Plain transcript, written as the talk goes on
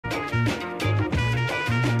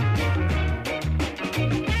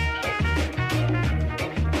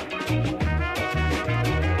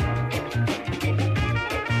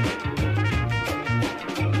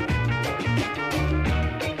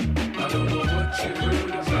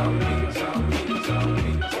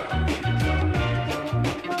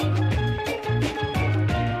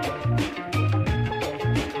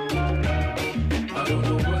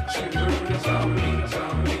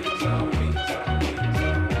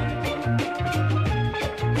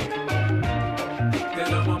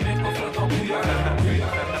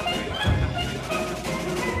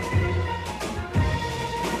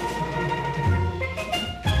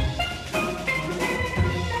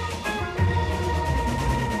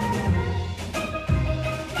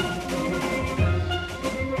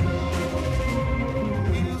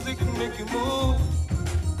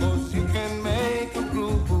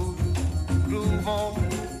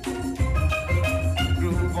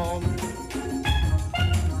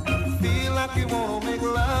like you wanna make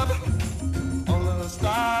love. All of the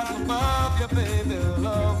stars above you, baby,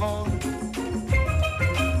 love on.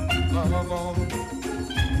 Love on.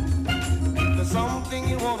 There's something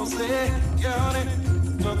you wanna say, honey.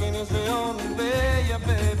 Talking is the only way, yeah,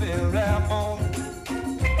 baby, rap on.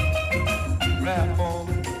 Rap on.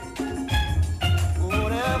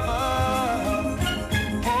 Whatever.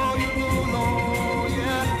 All you know,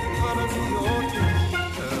 yeah, gotta do your thing,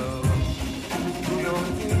 girl. Do your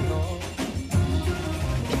thing, Lord.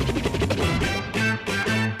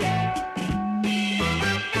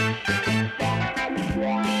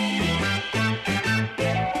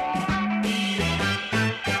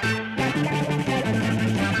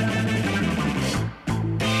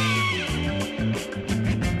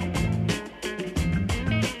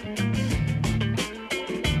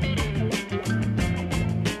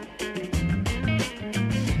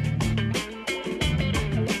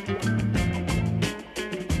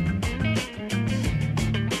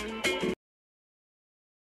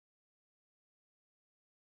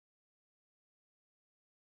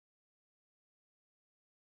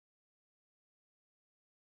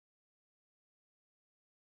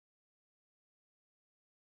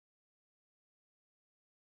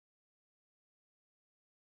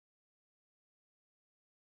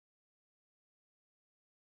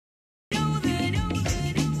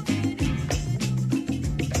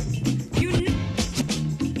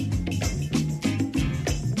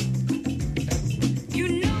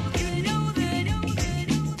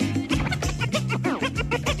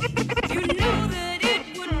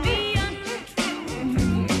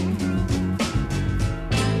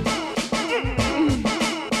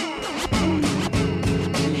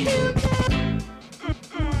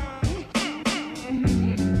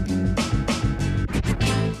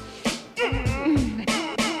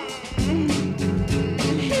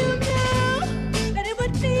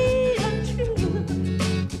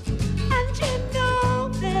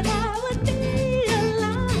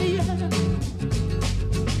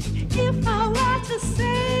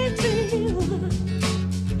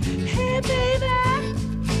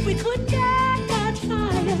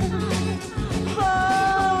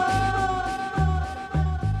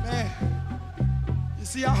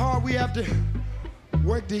 See how hard we have to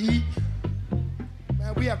work to eat?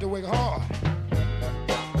 Man, we have to work hard.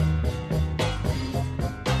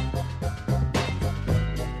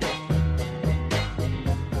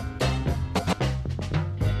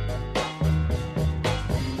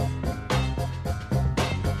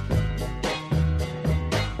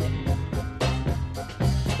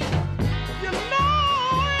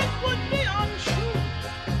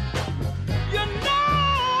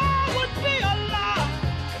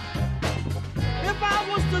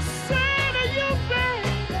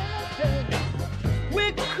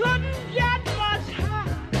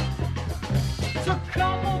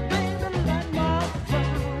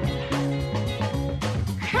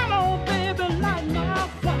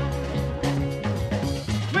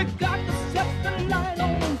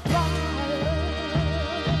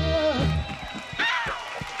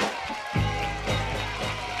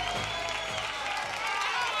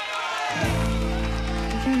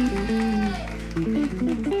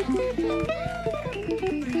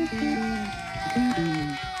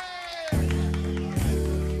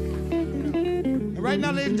 Right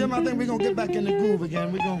now, ladies and gentlemen, I think we're going to get back in the groove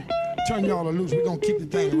again. We're going to turn y'all loose. We're going to keep the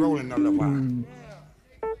thing rolling a little while.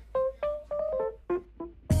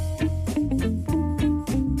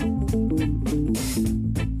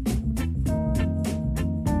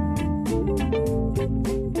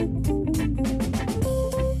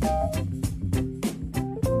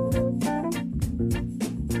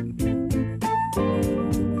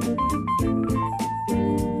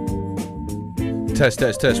 Test,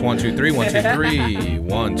 test, test. 1, 2, 3. 1, 2, 3.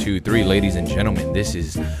 1, 2, 3. Ladies and gentlemen, this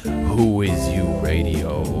is Who Is You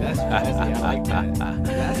Radio. That's nasty. I like that.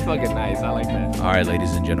 That's fucking nice. I like that. All right,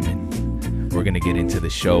 ladies and gentlemen, we're going to get into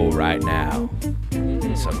the show right now.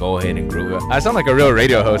 So go ahead and groove up. I sound like a real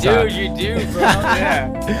radio host. Dude, you do, bro.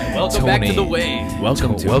 Yeah. Welcome back to the wave.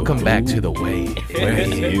 Welcome back to the wave. We're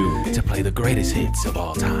here to play the greatest hits of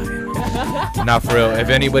all time. Not for real. If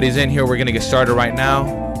anybody's in here, we're going to get started right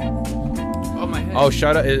now. Oh,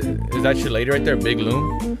 shout out! Is that your lady right there, Big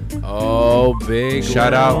Loom? Oh, Big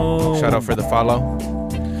shout out for the follow.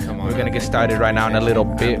 Come on, we're gonna get started right now in a little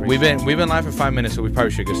bit. We've been live for 5 minutes, so we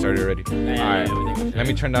probably should get started already. All right, let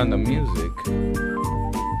me turn down the music,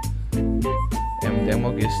 and then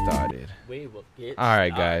we'll get started. All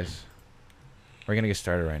right, guys, we're gonna get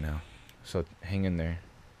started right now, so hang in there.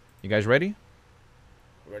 You guys ready?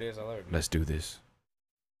 Ready as I'll ever be. Let's do this.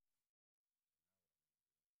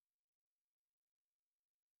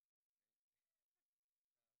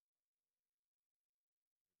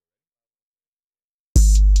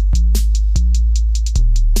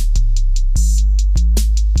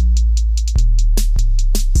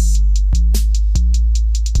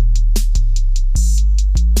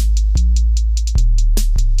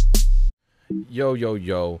 Yo, yo,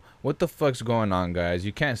 yo. What the fuck's going on, guys?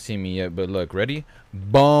 You can't see me yet, but look, ready?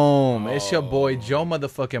 Boom. It's your boy, Joe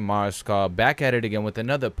motherfucking Marscal, back at it again with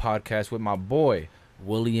another podcast with my boy,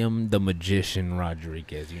 William the Magician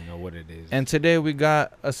Rodriguez. You know what it is. and today we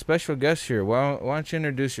got a special guest here. Why don't you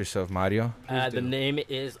introduce yourself, Mario? The name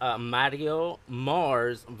is Mario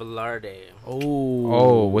Mars Velarde.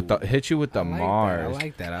 Oh, with the hit you with the Mars. I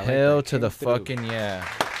like that. Hell to the fucking yeah.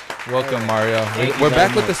 Welcome, Mario. We're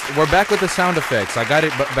back with the sound effects. I got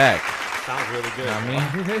it back. Sounds really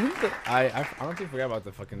good. I honestly forgot about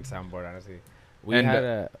the fucking soundboard. Honestly,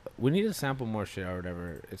 we need to sample more shit or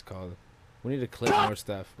whatever it's called. We need to clip more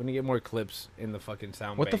stuff. We need to get more clips in the fucking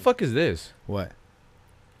sound. What the bank. fuck is this? What?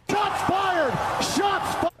 Shots fired!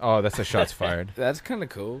 Shots fired! Oh, that's a shots fired. That's kind of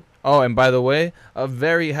cool. Oh, and by the way, a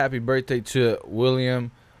very happy birthday to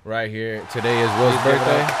William right here. Today is Will's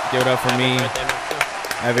birthday. Give it up for me.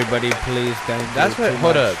 Everybody, please, thank you. That's what.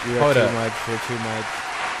 Hold up. You're too much.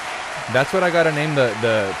 That's what I gotta name the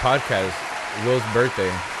podcast. Will's birthday.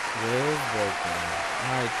 Will's birthday.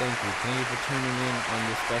 All right, thank you. Thank you for tuning in on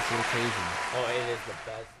this special occasion. Oh, it is the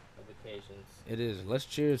best of occasions. It is. Let's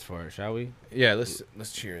cheers for it, shall we? Yeah, let's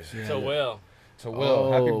cheers. Yeah. So, Will. So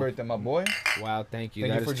Will, happy Oh. birthday, my boy. Wow, thank you.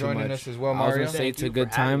 Thank That you for is too joining much. us as well, I was Mario. gonna say Thank to you good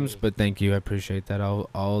for having times, me. but thank you. I appreciate that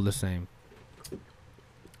all the same.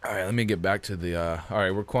 All right, let me get back to the. All right,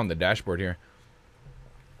 we're cool on the dashboard here.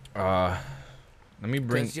 Let me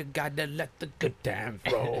bring. You gotta let the good times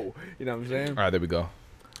roll. You know what I'm saying? All right, there we go.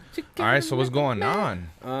 All right, so what's going on?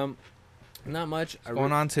 Not much. What's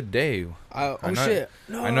going on today? Oh I know- shit!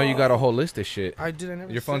 No, I know you got a whole list of shit. I did. I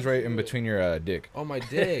never. Your phone's said right in shit. between your dick. Oh my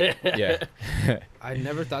dick! Yeah. I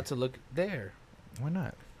never thought to look there. Why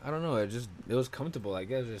not? I don't know. It was comfortable. I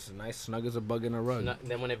guess just nice, snug as a bug in a rug. No,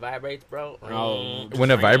 then when it vibrates, bro. Oh. When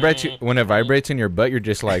it vibrates in your butt, you're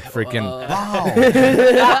just like freaking.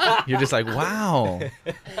 Wow. You're just like wow.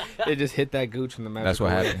 It just hit that gooch in the mouth. That's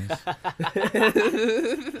what happens.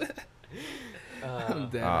 I'm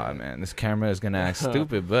dead. Oh man, this camera is gonna act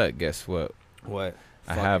stupid, but guess what? What?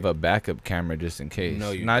 I Fuck have it. a backup camera just in case. No,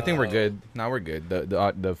 you I think we're don't. good. No, we're good.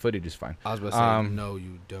 The footage is fine. I was about to say no,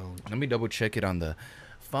 you don't. Let me double check it on the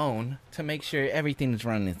phone to make sure everything's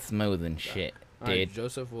running smooth and shit. All right,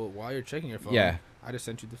 Joseph. Well, while you're checking your phone, Yeah. I just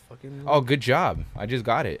sent you the fucking. Oh, good job. I just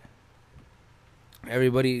got it.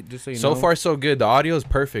 Everybody, just so you know. So far, so good. The audio is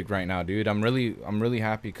perfect right now, dude. I'm really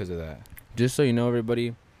happy because of that. Just so you know,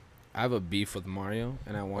 everybody, I have a beef with Mario,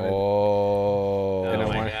 and I wanted. Oh. And Oh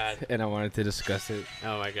my I wanted, God. and I wanted to discuss it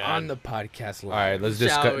Oh, my God. on the podcast live. All right, let's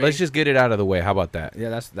Shall we? let's just get it out of the way. How about that?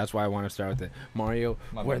 Yeah, that's why I want to start with it. Mario,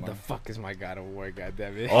 My where bad, the man. fuck is my God of War?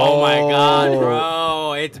 Goddammit. Oh, my God, Oh.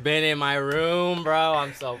 bro. It's been in my room, bro.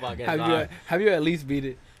 I'm so fucking sorry. Have you at least beat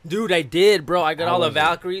it? Dude, I did, bro. I got How all the was it?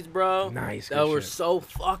 Valkyries, bro. Nice, That good were shit. so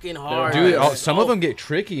fucking hard. Dude, Like, some of them get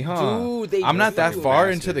tricky, huh? Dude, they I'm not that do. far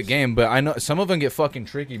into the Bastards. game, but I know some of them get fucking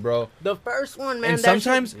tricky, bro. The first one, man. And that shit-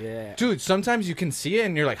 sometimes, Yeah. dude, sometimes you can see it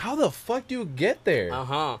and you're like, how the fuck do you get there?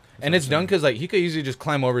 Uh-huh. And it's done because like he could easily just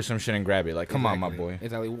climb over some shit and grab it. Like, come on, my boy.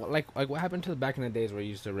 Exactly. Like what happened to the back in the days where you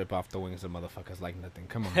used to rip off the wings of motherfuckers like nothing?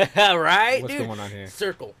 Come on. Right, What's dude? going on here?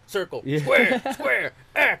 Circle, Yeah. square,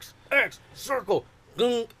 X, circle.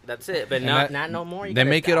 Gunk. That's it, but And not that- no more. You They gotta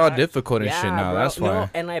make it all dodge. difficult and shit now. bro. That's why. No,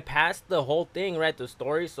 and I passed the whole thing, right? The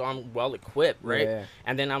story, so I'm well equipped, right? Yeah.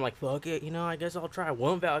 And then I'm like, fuck it, I guess I'll try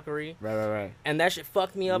one Valkyrie. Right. And that shit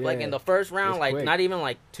fucked me up, like Yeah. in the first round, It's like quick. not even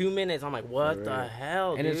like 2 minutes. I'm like, what Right. the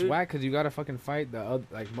hell, And dude? it's whack because you gotta fucking fight the other,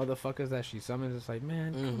 like motherfuckers that she summons. It's like,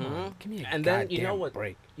 man, come on, give me a And then you know goddamn what?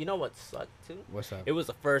 break. You know what sucked too? What's up? It was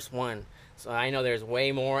the first one, so I know there's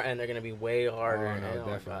way more, and they're gonna be way harder. Oh, and no, my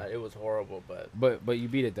definitely. God, it was horrible, but But you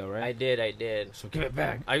beat it though, right? I did. So give it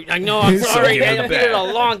back. I know. I'm So sorry. give it I did back. it a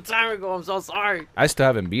long time ago. I'm so sorry. I still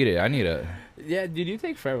haven't beat it. I need a. Yeah, dude, you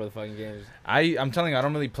take forever with fucking games. I'm telling you, I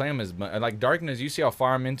don't really play them as much. Like Darkness, you see how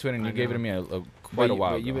far I'm into it, and I you gave it know. to me quite a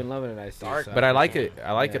while. But you've ago. been loving it, I see. Dark. so But I like understand. it.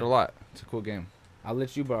 I like it Yeah. a lot. It's a cool game. I'll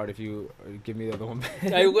let you borrow it if you give me the other one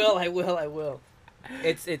back. I will.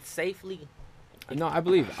 It's safely. No, I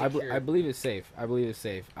believe Secure. I believe it's safe.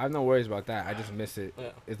 I have no worries about that. I just miss it. Yeah.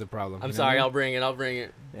 Is the problem. I'm You know sorry. what I I'll mean? bring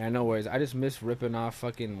it. Yeah, no worries. I just miss ripping off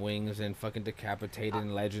fucking wings and fucking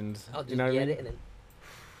decapitating legends. I'll just you know what I get mean? it and then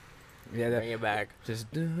Yeah, that bring it back.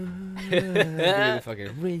 just give me the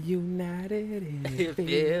fucking reunited. It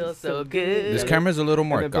feels so good. This camera's a little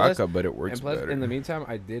more And then plus- gaga, but it works And plus, better. in the meantime,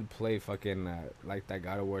 I did play fucking like that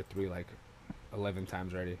God of War 3 like 11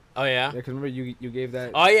 times already. Oh yeah. Yeah, because remember you gave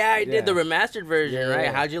that. Oh yeah, I Yeah. did the remastered version, Yeah.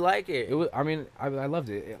 right? How'd you like it? It was. I mean, I loved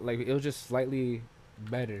it. It was just slightly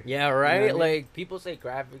better. Yeah, right. what I mean? Like people say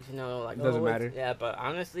graphics, like It doesn't it's- matter. Yeah, but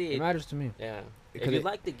honestly, It matters to me. yeah. If you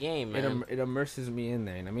like the game, man. It immerses me in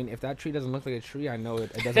there. And I mean, if that tree doesn't look like a tree, I know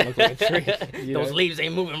it doesn't look like a tree. You Those know? leaves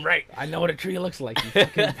ain't moving right. I know what a tree looks like, you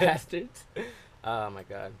fucking bastards. Oh my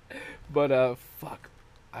god. But fuck,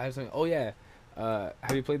 I was saying, oh yeah, have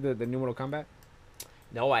you played the new Mortal Kombat?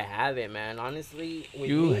 No, I haven't, man. Honestly,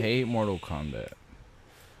 You hate Mortal Kombat.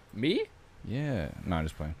 Me? Yeah. No,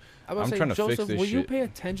 just playing. I'm trying to Joseph, fix this will you shit. pay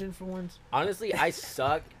attention for once? Honestly, I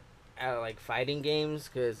suck at like fighting games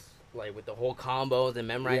because like with the whole combos and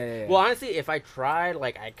memorizing. Yeah. Well, honestly, if I tried,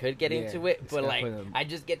 like I could get Yeah, into it, it's but gotta like put 'em- I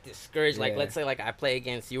just get discouraged. Like Yeah. let's say like I play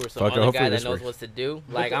against you or some Fuck it, other hopefully guy that this knows works. what to do.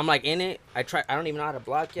 Like I'm like in it. I don't even know how to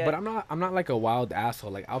block yet. But I'm not like a wild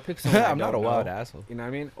asshole. Like I'll pick someone. I'm not a wild ass. asshole. You know what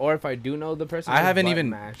I mean? Or if I do know the person, I just haven't button even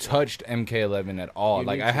mash. touched MK11 at all. You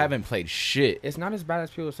Like need I to. haven't played shit. It's not as bad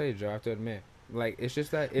as people say, Joe. I have to admit. Like it's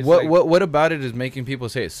just that. It's What like, what about it is making people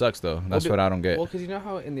say it sucks though? That's what I don't get. Well, because you know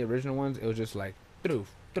how in the original ones it was just like through,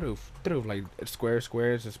 like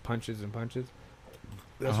squares, just punches and punches.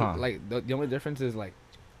 That's Uh-huh. what, like the only difference is like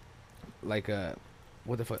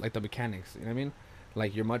what the fuck, like the mechanics. You know what I mean?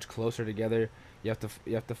 Like you're much closer together. You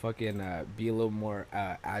have to fucking be a little more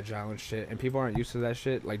agile and shit. And people aren't used to that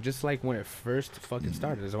shit. Like just like when it first fucking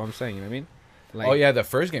started is what I'm saying. You know what I mean? Like, Oh yeah, the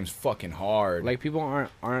first game's fucking hard. like people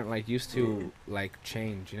aren't like used to like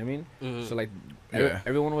change. You know what I mean? Mhm. So like Yeah.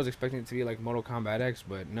 everyone was expecting it to be like Mortal Kombat X,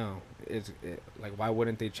 but no, like why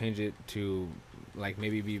wouldn't they change it to like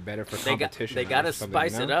maybe be better for competition? They or gotta something,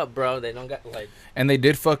 spice you know? it up, bro. They don't got like. And they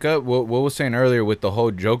did fuck up what was saying earlier with the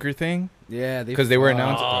whole Joker thing. Yeah, Because they were fucked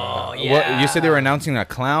announcing. up. Oh, What you said they were yeah. announcing a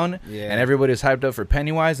clown, Yeah. and everybody's hyped up for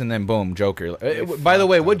Pennywise, and then boom, Joker. They By the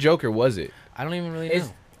way, fucked what up. Joker was it? I don't even really It's,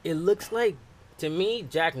 know. it looks like to me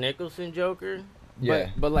Jack Nicholson Joker.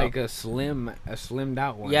 But like a slimmed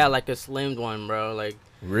out one. Yeah, like a slimmed one, bro. Like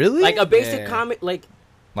Really? like a basic Yeah. comic. Like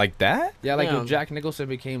Like that? Yeah, like Yeah. if Jack Nicholson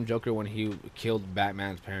became Joker when he killed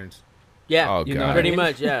Batman's parents. yeah, Oh You know god. what I pretty mean?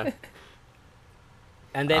 much, yeah.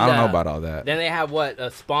 And then I don't know about all that. Then they have what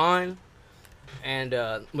a Spawn, and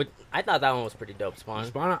which I thought that one was pretty dope. Spawn.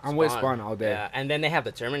 Spawn, I'm with Spawn all day. Yeah, and then they have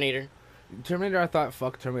the Terminator. Terminator, I thought,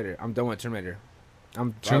 fuck Terminator. I'm done with Terminator.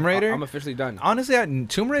 Tomb Raider? I'm officially done. Honestly,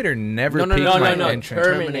 Tomb Raider never No, no, piqued no, my no, no, interest.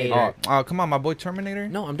 Terminator. Oh, come on, my boy Terminator.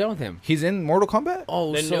 No, I'm done with him. He's in Mortal Kombat.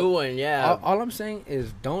 Oh, The new one, yeah. All I'm saying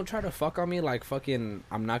is, don't try to fuck on me like fucking.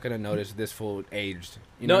 I'm not gonna notice this fool aged.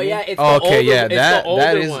 You no, know what I yeah, mean? it's Oh, the okay, older, yeah, it's that- the older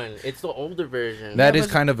that is- one. It's the older version. That Yeah, is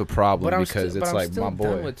but- kind of a problem But I'm because still, it's but like I'm still my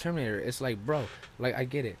done boy. with Terminator. It's like, bro, like I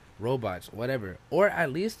get it, robots, whatever, or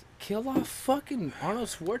at least kill off fucking Arnold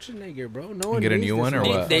Schwarzenegger, bro. No one get a needs new this one or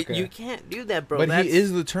what? motherfucker. You can't do that, bro. But That's, he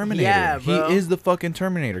is the Terminator. Yeah, bro. He is the fucking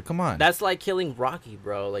Terminator. Come on. That's like killing Rocky,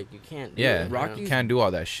 bro. Like you can't. Do yeah, it, Rocky- you know? can't do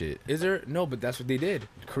all that shit. Is there no? But that's what they did.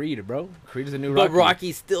 Creed, bro. Creed is a new But Rocky.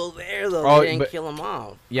 Rocky's still there though. Oh, They didn't but- kill him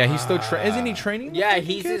off. Yeah, he's still isn't he training? the Yeah, fucking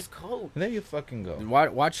he's kid? his coach. There you fucking go.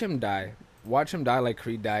 Watch him die. Watch him die like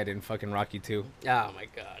Creed died in fucking Rocky 2. Oh my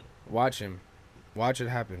god. Watch him. Watch it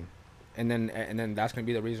happen. And then that's gonna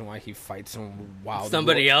be the reason why he fights some wild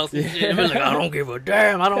Somebody bull- else. And shit. Be like, I don't give a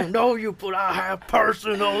damn. I don't know you, but I have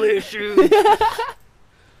personal issues.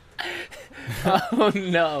 Oh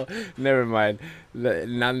no! Never mind. Now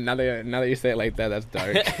that you say it like that, that's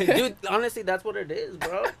dark. Dude, honestly, that's what it is,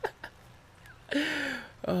 bro.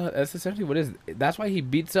 That's essentially what it is. That's why he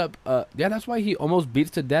beats up. That's why he almost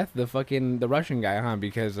beats to death the Russian guy, huh?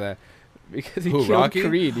 Because he Who, killed Rocky?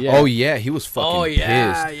 Creed. Yeah. Oh yeah, he was fucking Oh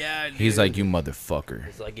yeah, pissed. yeah. Dude. He's like, you motherfucker.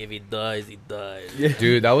 It's like if he dies, he dies.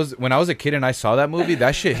 Dude, that was when I was a kid and I saw that movie.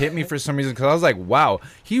 That shit hit me for some reason because I was like, wow,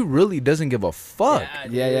 he really doesn't give a fuck.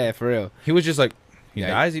 Yeah, for real. He was just like, he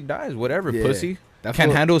Yeah. dies, whatever, Yeah. pussy. That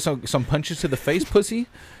Can't fool- handle some punches to the face, pussy.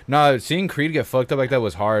 Nah, seeing Creed get fucked up like that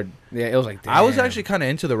was hard. Yeah, it was like. I was damn. actually kind of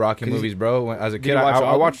into the Rocky 'Cause movies, bro. As a Did kid, you watch all I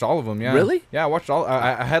of them? watched all of them. Yeah, Really? Yeah, I watched all.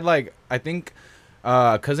 I had like I think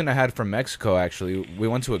a cousin I had from Mexico. Actually, we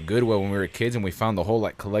went to a Goodwill when we were kids, and we found the whole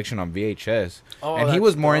like collection on VHS. Oh, and he that's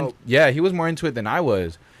was more dope. he was more into it than I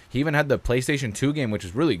was. He even had the PlayStation 2 game, which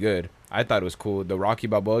is really good. I thought it was cool. The Rocky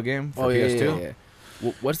Balboa game for Oh yeah, PS2.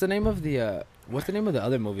 yeah. What's the name of the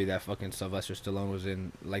other movie that fucking Sylvester Stallone was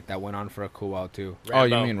in? Like that went on for a cool while too. Oh,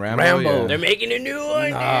 you Rambo. mean Rambo? Rambo. Yeah. They're making a new one.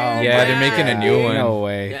 dude. Yeah, they're making a new one. No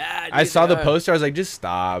way. Yeah, I dude, saw the poster. I was like, just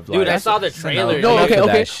stop. Dude, I saw the enough. trailer. No, Enough okay, of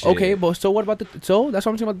that okay, shit. okay. But so what about so that's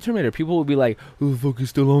what I'm saying about the Terminator. People will be like, "Who the fuck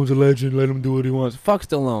is Stallone's a legend? Let him do what he wants." Fuck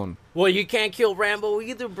Stallone. Well, you can't kill Rambo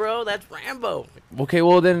either, bro. That's Rambo. Okay,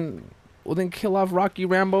 well then kill off Rocky,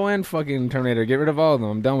 Rambo, and fucking Terminator. Get rid of all of them.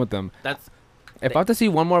 I'm done with them. That's If I have to see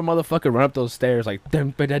one more motherfucker run up those stairs like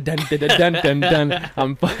dun dun dun dun dun dun dun dun,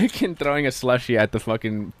 I'm fucking throwing a slushie at the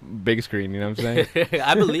fucking big screen. You know what I'm saying?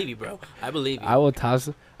 I believe you, bro. I believe you. I will toss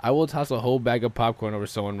a whole bag of popcorn over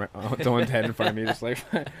someone's head in front of me, just like.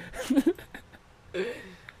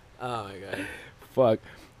 Oh my god. Fuck.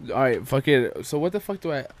 All right, fuck it. So what the fuck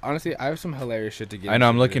do I? Honestly, I have some hilarious shit to get. I know.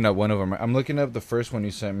 I'm into looking up one of them. I'm looking up the first one you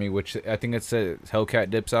sent me, which I think it says Hellcat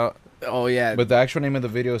dips out. Oh yeah. But the actual name of the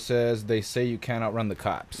video says they say you can't outrun the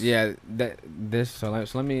cops. Yeah. So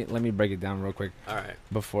let me break it down real quick. All right.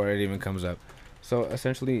 Before it even comes up. So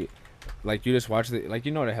essentially, like you just watch the like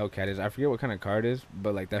you know what a Hellcat is. I forget what kind of car it is,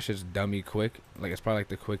 but like that shit's dummy quick. Like it's probably like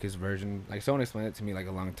the quickest version. Like someone explained it to me like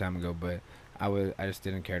a long time ago, but I just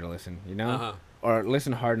didn't care to listen. You know. Uh-huh. Or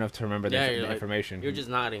listen hard enough to remember Yeah, the you're like- information. You're just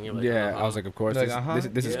nodding. You're like, Yeah, uh-huh. I was like, of course. Like,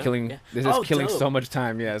 This is Yeah. killing. Yeah. This is Oh, killing dope. so much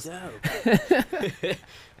time. Yes. Dope.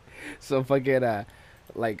 So fucking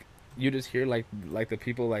like you just hear like the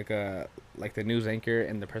people like the news anchor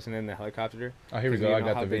and the person in the helicopter. Oh, here we 'Cause go. you I know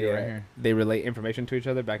got how the video they, right here. They relate information to each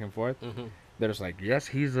other back and forth. Mm-hmm. They're just like, yes,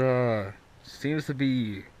 he's seems to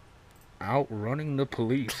be outrunning the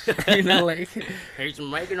police. You know, like. He's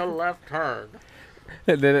making a left turn.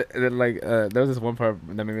 And then like there was this one part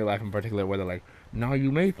that made me laugh in particular where they're like, now you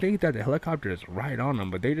may think that the helicopter is right on them,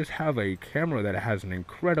 but they just have a camera that has an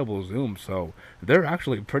incredible zoom, so they're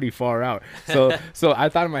actually pretty far out. So I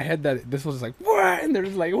thought in my head that this was like what, and they're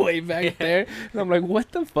just like way back there, and I'm like, what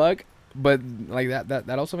the fuck? But like that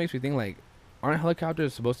also makes me think like, aren't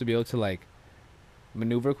helicopters supposed to be able to like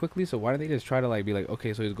maneuver quickly? So why don't they just try to like be like,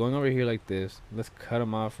 okay, so he's going over here like this, let's cut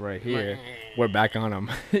him off right here, we're back on him.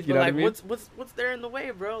 You But know like, what I mean? what's there in the way,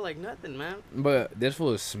 bro? Like nothing, man. But this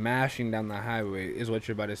fool is smashing down the highway is what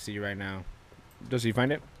you're about to see right now. Does he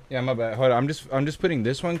find it? Yeah, my bad. Hold on. I'm just putting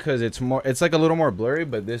this one because it's like a little more blurry,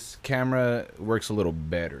 but this camera works a little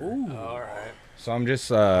better. All right. So I'm just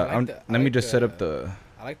let let me just set up the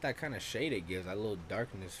I like that kind of shade it gives, that little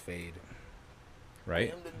darkness fade.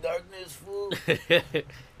 right. In the darkness, fool.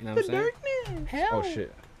 You know what I'm saying? Oh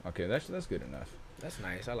shit. Okay, that's good enough. That's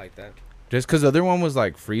nice. I like that. Just because the other one was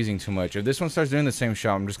like freezing too much. If this one starts doing the same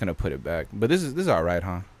shot, I'm just gonna put it back. But this is all right,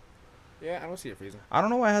 huh? Yeah, I don't see it freezing. I don't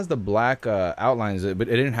know why it has the black outlines, but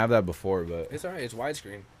it didn't have that before. But It's alright. It's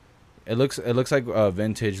widescreen. it looks like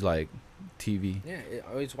vintage like TV Yeah,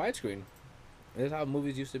 it's widescreen. This is how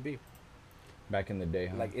movies used to be. back in the day.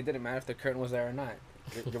 Huh? Like it didn't matter if the curtain was there or not.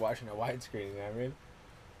 You're watching a widescreen. You know what I mean?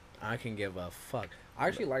 I can give a fuck. I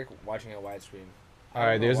actually like watching a widescreen. all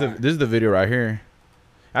right, this is the video right here.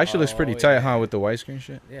 Actually looks pretty Oh, tight, yeah. huh, with the widescreen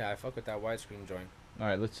shit. Yeah, I fuck with that widescreen joint. All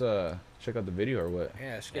right, let's check out the video or what?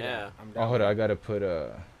 Yeah, it's good. Yeah. I'm down. Oh, hold with on, I it. gotta put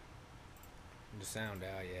The sound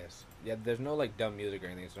out, yes. Yeah, there's no like dumb music or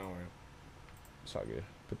anything, so don't worry. it's all good.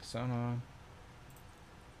 Put the sound on.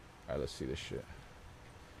 All right, let's see this shit.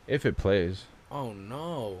 If it plays. Oh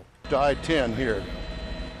no. I-10 here.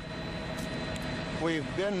 We've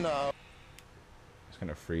been It's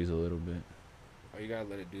gonna freeze a little bit. Oh, you gotta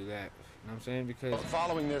let it do that. You know what I'm saying? Because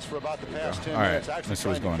following this for about the past 10 All right, minutes, actually let's see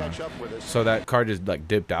what's trying to going catch up with us. So that car just like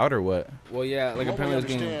dipped out or what? well, yeah, like What we apparently it's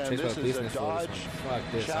being understand, chased by this the police is and a this fool is Dodge like,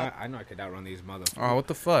 fuck this. Chap- I know I could outrun these motherfuckers. Oh, what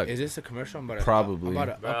the fuck? Is this a commercial? I'm about to Probably. I'm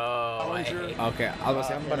about to Bro, I hate okay, I was about to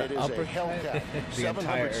say I'm And about it to is a uppercut Hellcat, the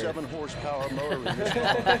entire 707 earth. horsepower motor in this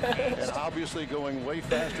car, and obviously going way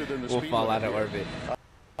faster than the We'll speed fall out limit of here. orbit.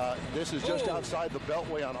 This is just outside the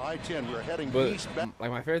Beltway on I-10. We're heading But eastbound like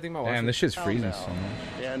my favorite thing about watching Damn, this shit's down freezing now. so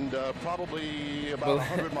much. and probably about But-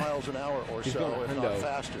 100 miles an hour or He's so, going if not 100.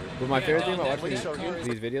 faster. But my favorite thing about that watching police are in-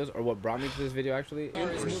 these videos, or what brought me to this video actually, In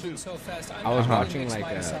is pursuit. I was watching like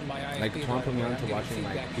Twan put me on to watching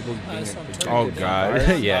like people being Oh in god,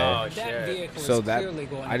 cars. yeah. Oh shit. So that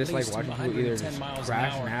I just like watching people either just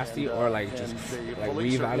crash nasty or like just And the like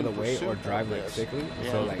police weave are out of in the way or pursuit drive of like this. sickly. And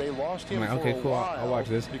So like they lost I'm him like, for okay, a cool, while I'll watch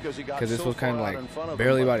this because he got because this so was kind of far out like in front of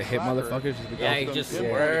barely him about by to hit the motherfuckers just because Yeah, he Them just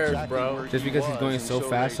pinpoint swerved, exactly bro. where just he because he's going was, so and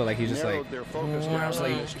fast, they so like he's just like, narrowed their focus I was down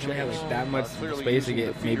like, on this can I have chase. like that much Clearly space to using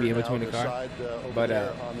get the maybe in feeder between the now car? side, over But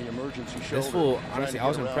there on the emergency this shoulder, fool, trying honestly, to I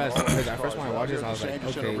was get around impressed all because these at first when I cars. watched this, Out I was here like, at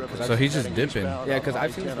the San okay, Jacinto because River, So he's just heading dipping. eastbound yeah, on because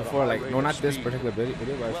I've seen this I-10 at a before, high like rate no, of not this speed. particular video, but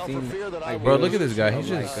I've Well, seen for fear that I like Bro, was, look at this guy. videos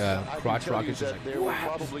He's of, just, like I can crotch tell you rockets just that like there were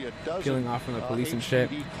probably a dozen, peeling off from the police and shit.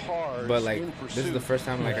 HGV cars But like in this is the pursuit. first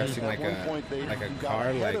time like I've And seen at like one point they a got car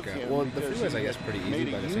ahead like of him well the because freeway's I he guess pretty made easy,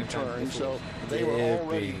 a but at the same time U-turn, this so was they were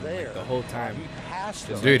already dipping, there. like, the whole time. He passed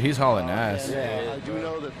them. Dude, he's hauling ass. And, Yeah. I do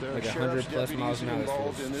know that there are Like 100 sheriff's plus miles deputies an hour, this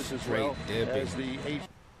involved fool's in this as straight well dipping. as the eight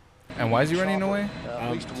And why is he running away?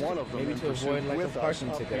 at least one of them maybe in to avoid pursuit like a with us parking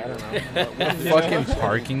up ticket. I here. don't know. But with Fucking this-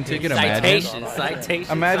 parking ticket, imagine.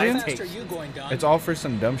 Citation. Imagine. Citation. It's all for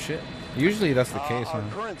some dumb shit. Usually that's the case, huh?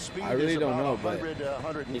 I really don't know, but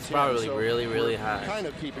He's probably really high. Kind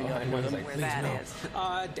of keeping up with him. Where that is.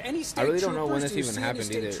 Any I really don't know when troopers? this Do you even see any happened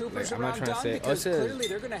state either. troopers Like, I'm not around trying to Don? say. Because it says clearly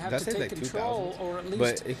they're going to have that to says take like control 2000, or at least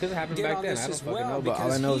but it could have happened get back on then. this I don't as fucking well, know. But all I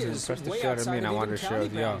because know he is is impressed the way shit out of outside me, and I of wanted even to share county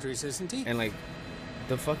with y'all. boundaries, isn't he? And like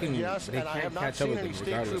the fucking, Yes, they and I have can't not catch up seen with any them state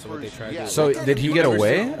regardless of what they troopers try to do. yet. So did he get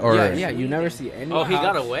away, or Yeah, you never see any. Oh, he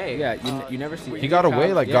got away. Yeah, you never see. he got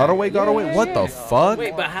away? Like got away? What the fuck?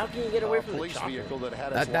 Wait, but how can you get away from the police chopper? vehicle that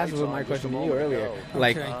had its That's lights what my on just question a to you moment earlier. ago.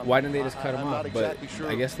 Like, why didn't they just I'm cut him not off? But exactly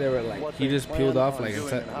sure I guess they were like, what he they just peeled plan off on like and doing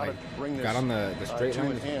set, and how like to bring got this, on the straight to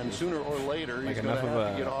line. an end. Sooner or later, Like he's enough gonna of have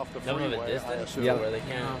to a- get off the Enough of a freeway, I distance assume. Yeah. where they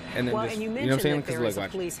can't. And then Well, just, and you you know what I'm mentioned saying? that Because there is look, a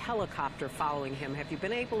watch. police helicopter following him. Have you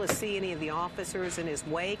been able to see any of the officers in his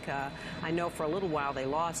wake? I know for a little while they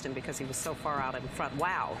lost him because he was so far out in front.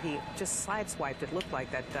 Wow, he just sideswiped. It looked like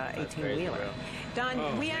that That's crazy, 18-wheeler. bro.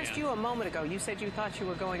 Don, we asked you a moment ago. You said you thought you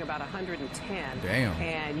were going about 110. Damn.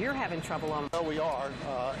 And you're having trouble on. Well, we are,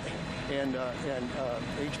 and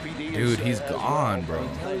HPD Dude, is, he's as gone, well. bro.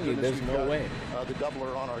 Thank telling you, goodness there's we've no got, way. The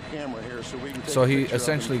doubler on our camera here, so we can. Take So a he picture of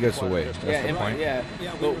essentially him gets quite a away. distance. That's the point. Yeah,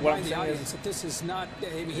 Yeah, we but remind what I'm the saying audience is, that this is not, I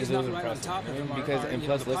mean, it he's was not right on impressive. top of him. Because and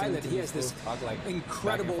plus the listening pilot, to he these has this fools talk like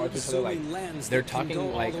incredible back and forth to each other, zooming like, lens they're that can talking go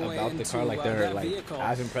all like the way about the into, car like they're that like vehicle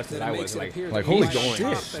as impressed as that I makes was, it like appear like, that holy he shit,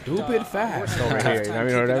 might stop at, stupid fast we're having over a tough here, time I mean,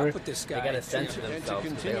 keeping whatever. up with this They guy. gotta censor And to themselves. 'cause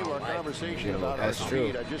they continue don't our like conversation Yeah, about that's our true.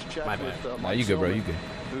 speed, I just checked My bad. with Nah, Mike you good, bro. Silver, You good.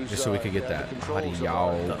 who's, Just so we could get at that the controls of audio.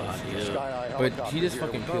 our, The audio. Sky High But helicopter he just here.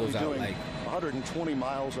 fucking We're currently peels out, doing like, 120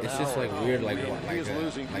 miles an It's hour. just like weird, like He is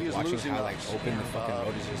losing. He is watching losing how like us. open the fucking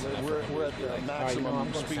road is just enough We're for him at to be the like, maximum I'm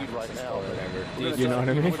going to speed San right Francisco now. or whatever. We're gonna You know what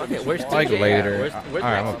I mean? Okay, where's Like TJ at? later. Where's Alright,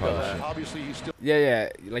 I'm Mexico? gonna post it. Obviously, he's still. Yeah,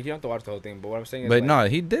 like you don't have to watch the whole thing, but what I'm saying is, But like, no,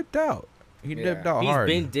 he dipped out. He Yeah. dipped out He's hard.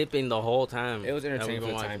 been dipping the whole time. it was that we've entertaining for been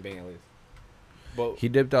the watching. time being at least. But He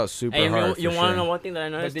dipped out super Hey, hard. you for want to sure. know one thing that I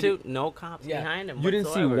noticed did too? No cops yeah, behind him. you didn't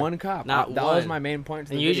see whatsoever. one cop. Not that was one. my main point.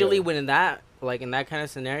 To And the usually video. when in that, like in that kind of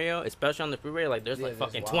scenario, especially on the freeway, like there's Yeah, like there's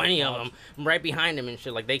fucking wild 20 of cops. them right behind him and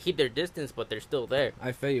shit. Like they keep their distance, but they're still there.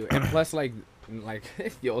 I feel you, and plus like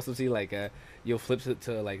you also see like you'll flip it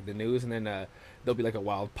to like the news, and then there'll be like a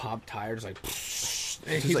wild pop tire, just like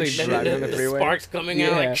he's like Then driving on the freeway. sparks coming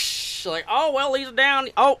out, Yeah. like shh, like oh well, he's down.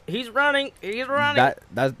 Oh, he's running. He's running.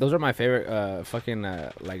 Those are my favorite fucking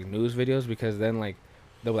like news videos, because then like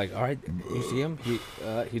they'll be like, all right, you see him,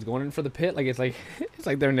 he's going in for the pit, like it's like it's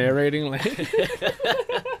like they're narrating, like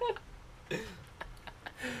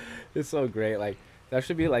it's so great. Like that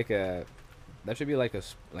should be like a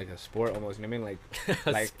sport almost, you know what I mean? Like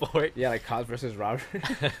A like sport. yeah, like cops versus robbers.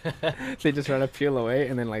 They just try to peel away,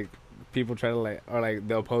 and then like people try to like, or like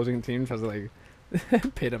the opposing team tries to like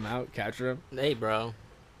pit him out, capture him. Hey, bro.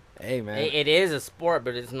 Hey man, It is a sport,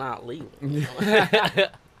 but it's not legal.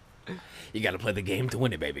 you gotta play the game to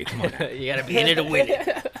win it, baby. Come on. You gotta be in it to win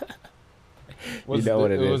it. You know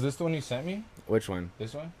what it is. this the one you sent me? Which one?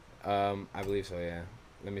 This one? I believe so. Yeah.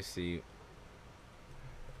 Let me see.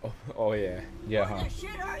 Oh yeah. Yeah, huh?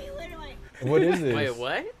 Shit are you anyway? What is this? Wait,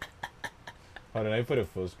 what? Hold on, I put it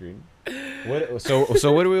full screen. What?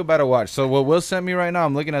 So what are we about to watch? So what Will sent me right now,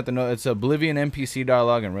 I'm looking at the note. It's Oblivion NPC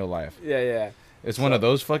dialogue in real life. Yeah. It's one of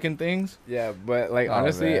those fucking things. Yeah, but like Oh,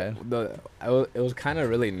 honestly, man. it was kind of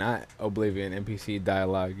really not Oblivion NPC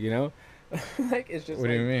dialogue, you know? Like it's just. What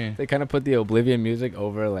do you mean? They kind of put the Oblivion music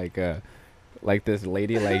over like this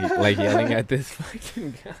lady like yelling at this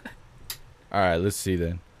fucking guy. All right, let's see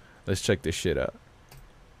then. Let's check this shit out.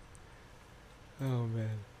 Oh man.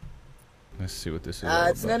 Let's see what this is. all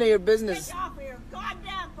It's about. none of your business. Get off of your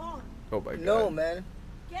goddamn phone. Oh my god. No, man.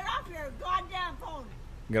 Get off your goddamn phone.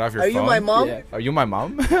 Get off your Are phone. you my mom? Yeah. Are you my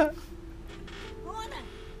mom? Who in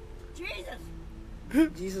it?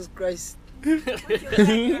 Jesus. Jesus Christ. Put your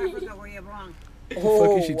goddamn Africa where you belong. What the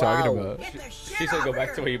fuck is she talking wow. about? Get the shit She said off go back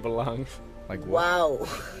here. to where you belong. Like what? Wow.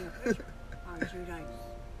 Aren't you nice?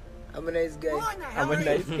 I'm a nice Who guy. in the hell I'm a are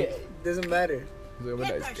nice you? guy. Doesn't matter. I'm a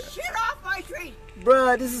Get nice the guy. shit off my street.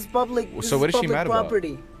 Bruh, this is public. So This what is is she public mad about?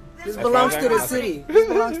 property. This That's belongs right. to the city. This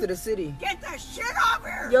belongs to the city. Get the shit off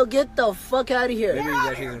here. Yo, get the fuck out of here. Maybe out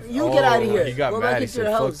that she's in- You get out of Oh, here. He got Go mad. back He into your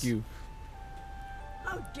said, house. "Fuck you."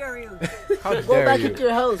 How dare you? How Go dare back you? into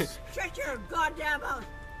your house. Shut your goddamn mouth.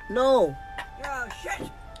 No. You're a shit.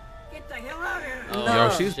 Get the hell out of here. Oh, No. Yo,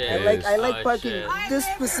 she's shit. pissed. I like Oh, parking shit. this I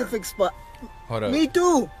live specific spot. Hold up. Me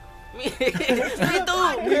too. Me too. Me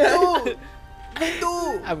too. Me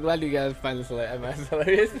too. I'm glad you guys find this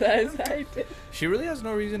hilarious. She really has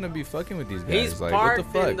no reason to be fucking with these guys. He's like, what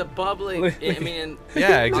parked the fuck? in the public. I mean, Yeah,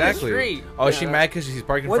 on the exactly. street. Oh, is she mad because she's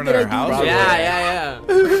parked in What front of did her I do house? wrong? Yeah.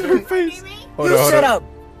 Her face. You Hold You on, hold shut on. up.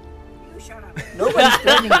 shut up. Nobody's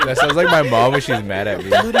threatening you. That sounds like my mom when she's mad at me.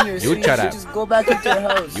 Including your You street. shut You up. just go back into your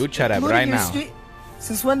house. You shut up Including right your now. street.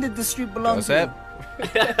 Since when did the street belong Joseph?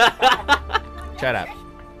 to Shut up.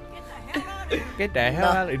 Get the hell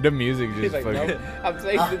out of the music He's just like, fucking. no. I'm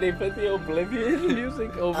saying, did they put the Oblivion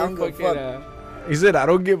music over don't give a fucking? fuck. He said, I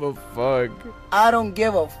don't give a fuck. you? I don't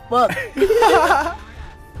give a fuck.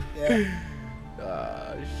 Yeah.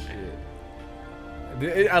 Ah,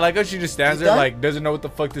 shit. I like how she just stands You there, done? like, doesn't know what the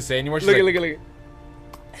fuck to say anymore. She's Look at, like, look at, look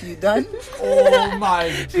at. You done? oh my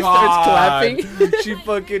god. She starts clapping. She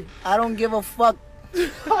fucking. I don't give a fuck.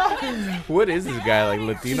 What is this guy, like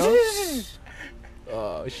Latino?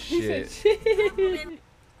 Oh shit.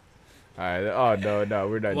 Alright, oh no,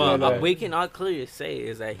 we're not Well, doing that. we can all clearly say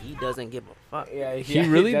is that he doesn't give a fuck. Yeah, He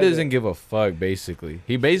really doesn't give a fuck, basically.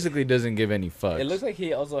 He basically doesn't give any fucks. It looks like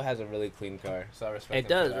he also has a really clean car, so I respect. It him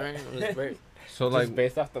does, for that. right? It's very- so Just like,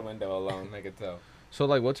 based off the window alone, I could tell. so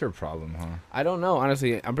like, what's her problem, huh? I don't know,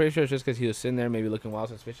 honestly. I'm pretty sure it's just because he was sitting there, maybe looking wild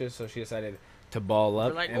suspicious, so she decided to ball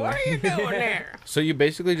up. We're like, and, what are you doing there? So you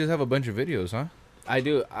basically just have a bunch of videos, huh? I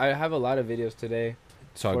do. I have a lot of videos today.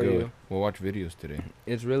 It's all For good. you. We'll watch videos today.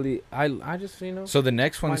 It's really I just So the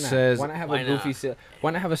next one why not? says Why not have Why a goofy? not?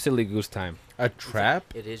 Why not have a silly goose time? a trap.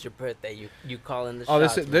 It is your birthday. You call in the Oh,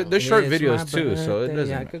 shots. this man. they're short It's videos my too, so it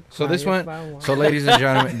birthday, I doesn't. could So this cry if one, I want. so ladies and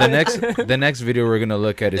gentlemen, the next video we're gonna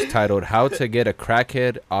look at is titled "How to Get a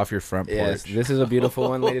Crackhead Off Your Front Porch." Yes, this is a beautiful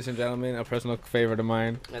one, ladies and gentlemen. A personal favorite of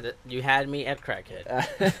mine. You had me at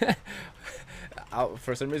crackhead.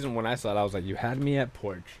 For some reason, when I saw it, I was like, "You had me at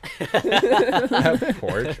porch."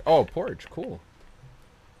 Porch. Oh, porch. Cool.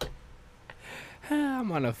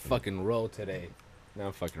 I'm on a fucking roll today. No,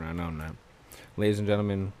 I'm fucking around. No, I'm not. Ladies and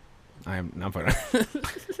gentlemen, I'm not fucking around.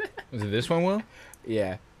 Is it this one, Will?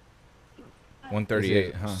 Yeah.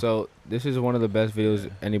 138. Huh? So this is one of the best videos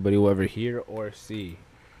anybody will ever hear or see,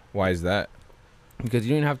 Why is that? because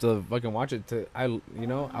you didn't have to fucking watch it to. I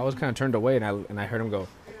was kind of turned away, and I heard him go,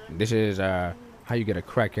 "This is how you get a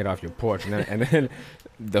crackhead off your porch," and then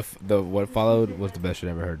the what followed was the best shit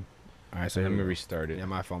I ever heard. All right, so Let here me we go. restart it. Yeah,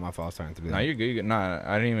 my fault. I was trying to do that. No, you're good. You're good. Nah,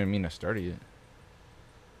 I didn't even mean to start it yet.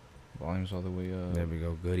 Volume's all the way up. There we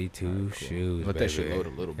go. Goody two Alright, cool. shoes. Let that shit baby. load a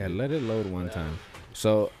little Yeah, bit. let it load one time.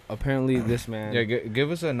 So apparently this man. Yeah, give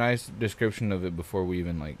us a nice description of it before we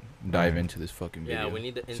even like dive Alright. into this fucking video. Yeah, we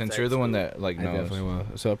need the Since inside you're the one scoop. that like I knows. definitely will.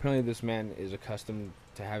 So apparently this man is accustomed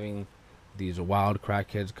to having these wild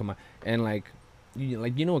crackheads come out and like you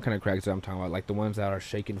know what kind of crackheads I'm talking about, like the ones that are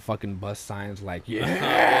shaking fucking bus signs like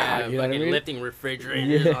Yeah, you know what I fucking mean? lifting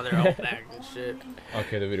refrigerators on their own back and shit.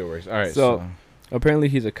 Okay, the video works. All right, So- so Apparently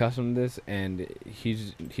he's accustomed to this, and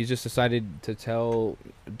he's just decided to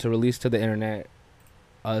release to the internet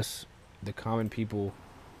us the common people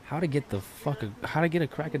how to get a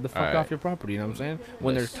crackhead the fuck Alright. off your property. You know what I'm saying?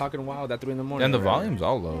 When they're Let's- talking wild at 3 in the morning. and the or whatever. volume's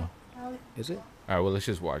all low. Is it? All right, well let's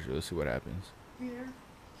just watch it. Let's see what happens.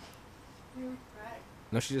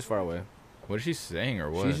 No, she's just far away. What is she saying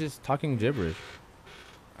or what? She's just talking gibberish.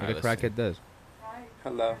 All Like right, a let's see. crackhead does.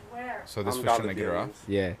 Hello, So this I'm was Dollar trying to get her off.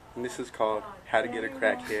 Billions, Yeah. and this is called How to Get a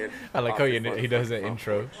Crackhead. I like Off how Your Front he does Porch. that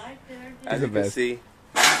intro. As the you can best. see,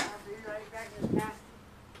 The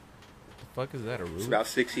fuck is that, a it's roof? about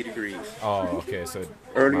 60 degrees. Oh, okay, so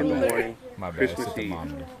Early My in the bad. morning, my bad. Christmas It's the Eve.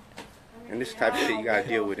 thermometer. and this type of shit you gotta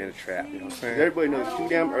deal with in a trap. You know what I'm saying? Everybody knows it's too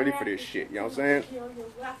damn early for this shit. You know what I'm saying?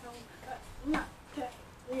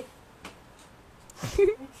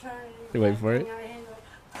 You wait for it.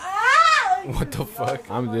 What the fuck?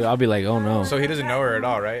 I'll be like, oh no. So he doesn't know her at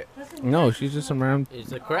all, right? No, she's just some random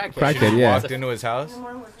He's a crackhead. Crackhead, She just yeah. walked into his house.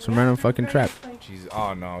 fucking trap. Jeez,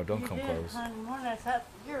 oh no, don't come close.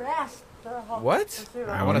 Your ass. What?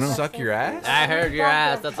 I want don't to know. suck your ass? I heard your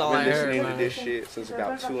ass. That's all I've I been heard, listening to man. this shit since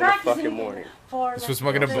about 2 in the fucking morning. This was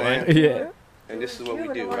smoking a blunt. Yeah. And this is what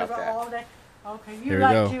we do about that. Okay, Here we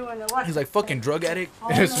go. He's like fucking drug addict,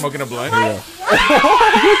 smoking a blunt.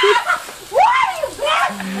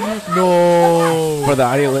 No. For the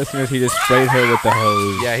audio listeners, he just sprayed her with the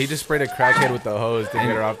hose. Yeah, he just sprayed a crackhead with the hose to get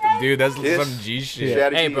her off. Dude, that's This some G shit.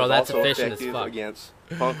 strategy Hey, bro, is that's also efficient as effective fuck. against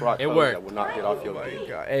punk rock It hoes worked. that will not get off your Oh my dick.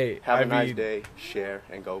 God. Hey, Have I a nice mean, day, share,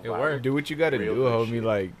 and go It viral. worked. do what you gotta Real do, good homie. shit.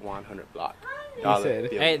 Like, 100 block.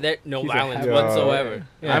 said- Hey, there no He said, violence "Have- whatsoever.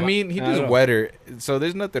 Yeah. I mean, he I just don't know. wet her, so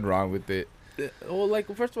there's nothing wrong with it. Well,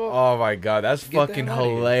 like first of all, Oh my God, that's Get the fucking hell outta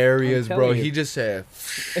here. hilarious, I'm bro. telling you. He just said,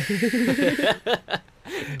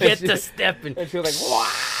 Get to stepping. and she was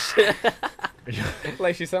like,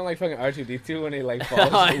 like she sounded like fucking R2D2 when he like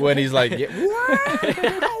falls. when he's like, yeah,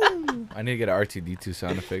 I need to get an R2D2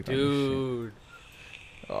 sound effect on this shit. Dude.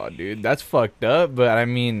 Oh, dude, that's fucked up. But I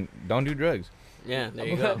mean, don't do drugs. Yeah, there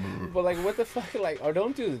you go. But like, what the fuck? Like, or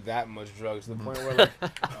don't do that much drugs to the point where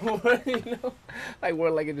like, where, you know, like where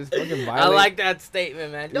like it just fucking violent. I like that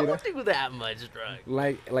statement, man. Don't know? do that much drug.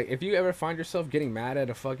 Like if you ever find yourself getting mad at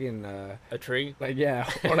a fucking a tree, like yeah,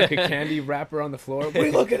 or like a candy wrapper on the floor, what are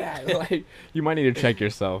you looking at? Like, you might need to check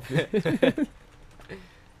yourself.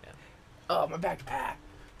 Oh, my back. Ah.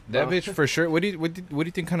 That bitch for sure. What do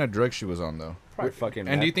you think kind of drug she was on though? Probably fucking.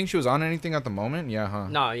 And do you think she was on anything at the moment? Yeah, huh?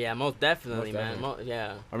 No, yeah, most definitely, Most man. definitely.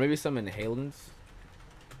 Yeah. Or maybe some inhalants.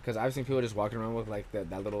 Because I've seen people just walking around with like that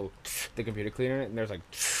little the computer cleaner, and there's like,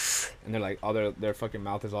 and they're like all their fucking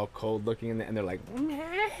mouth is all cold looking, and they're like,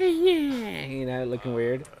 you know, looking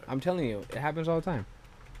weird. I'm telling you, it happens all the time.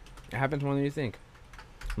 It happens more than you think.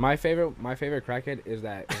 My favorite crackhead is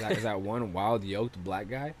that one wild yoked black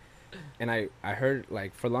guy. And I heard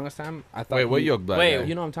like for the longest time I thought what yoke black guy?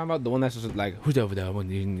 You know what I'm talking about, the one that's just like who's over there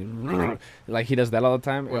like he does that all the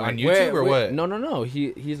time. Wait, like, on YouTube or what? No,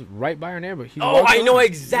 he's right by our neighbor. I know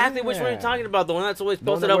exactly which one you're talking about, the one that's always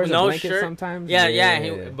posted up with no shirt sometimes.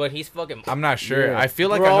 Yeah. But he's fucking, I'm not sure. Yeah. I feel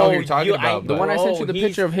like I know who you're talking about. The one I sent you the he's-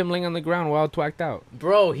 picture of him laying on the ground while twacked out.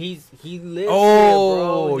 bro, he lives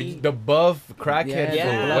Oh, here, bro. the buff crackhead.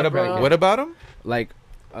 Yeah, what bro. about what about him? Like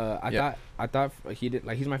I thought he did,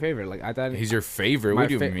 like he's my favorite. Like I thought He's your favorite. What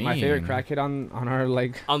do you mean? My favorite crackhead on our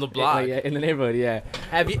like On the block. like, yeah, in the neighborhood. Yeah.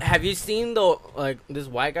 Have you seen the like this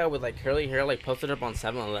white guy with like curly hair like posted up on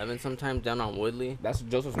 7-Eleven sometimes down on Woodley? That's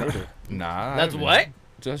Joseph's neighbor. Nah. That's what?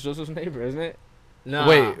 Just Joseph's neighbor, isn't it? No.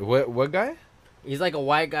 Wait, what guy? He's like a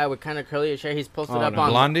white guy with kind of curly hair. He's posted Oh, up no.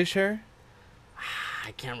 on. Blondish hair?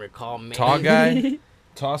 I can't recall, man. Tall guy?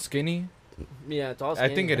 Tall, skinny? Yeah, tall. I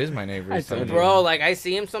think skinny it is my neighbor. I told you. Bro, like I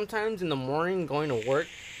see him sometimes in the morning going to work.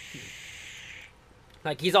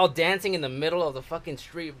 Like he's all dancing in the middle of the fucking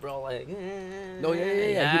street, bro. Like, No,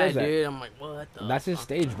 yeah. He does that. dude. I'm like, what the? That's his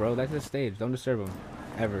stage, bro. That's his stage. Don't disturb him,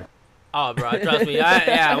 ever. Oh, bro, trust me.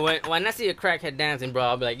 When I see a crackhead dancing, bro,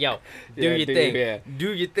 I'll be like, yo, do your thing. Yeah.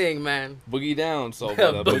 Do your thing, man. Boogie down, so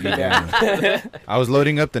brother. Boogie down. I was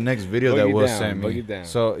loading up the next video that Boogie Will down, sent me. boogie down.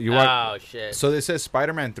 So you watch. Oh shit. So it says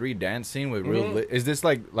Spider-Man 3 dance scene with real. Is this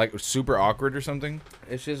like super awkward or something?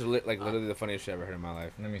 It's just like literally the funniest shit I've ever heard in my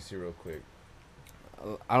life. Let me see real quick.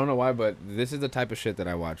 I don't know why, but this is the type of shit that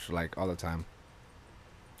I watch like all the time.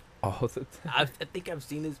 All the time. I think I've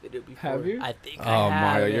seen this video before. Have you? I think Oh, I have.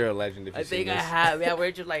 Mario, yeah. you're a legend. If you I see think I this. have. Yeah,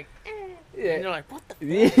 we're just like, Yeah. and you're like, what the?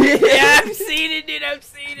 Yeah, I've seen it, dude. I've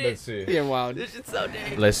seen it. Let's see. yeah, wild. This is so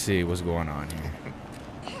dang. Let's see what's going on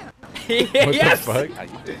here. What yeah, the fuck?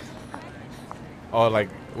 Oh, like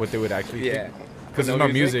what they would actually. Yeah. Because there's no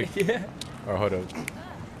music. Yeah. Or hold up.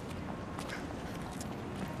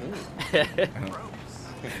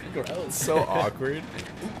 Gross. So awkward.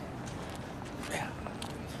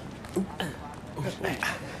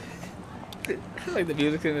 Like the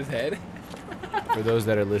music's in his head. For those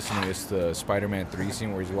that are listening, it's the Spider-Man 3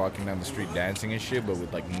 scene where he's walking down the street dancing and shit, but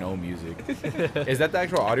with like no music. Is that the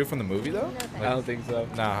actual audio from the movie though? I don't think so.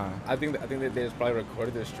 Nah, I think that they just probably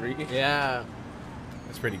recorded the street. Yeah.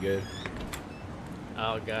 that's pretty good.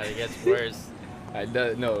 Oh god, it gets worse.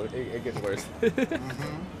 No, it gets worse.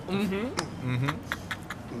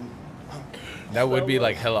 That would be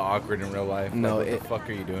like hella awkward in real life. No, like, what it- the fuck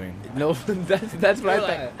are you doing? No, that's what I You're thought.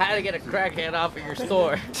 like, how to get a crackhead off of your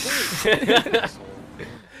store?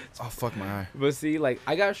 Oh fuck my eye. But see, like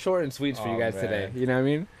I got short and sweets for you Oh, guys man. today. You know what I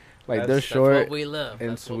mean? Like That's- they're that's short That's what we love.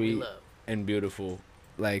 and That's what we sweet love. and beautiful.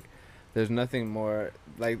 Like there's nothing more.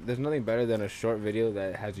 Like there's nothing better than a short video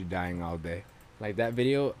that has you dying all day. Like that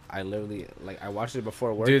video, I literally I watched it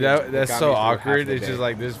before work. Dude, and it that's got so me through half awkward. the It's day. just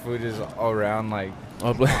like this food is all around like,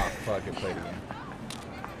 Oh, oh fuck it, play it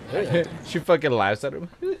again. She fucking laughs at him.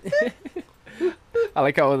 I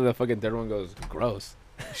like how the fucking third one goes gross.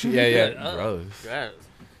 Yeah, Oh, gross. Gross.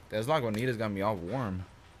 That's Lagunitas got me all warm.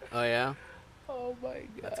 Oh yeah. Oh my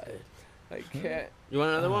god, good. I can't. You want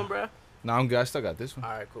another one, bro? No, I'm good. I still got this one.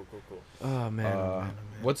 All right, cool. Oh man.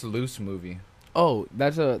 What's Loose movie? Oh,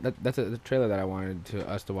 that's a trailer that I wanted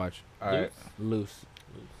us to watch. All right, Loose.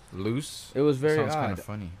 Loose. It was very Sounds odd. kind of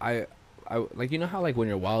funny. I like, you know how like when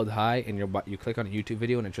you're wild high and you click on a YouTube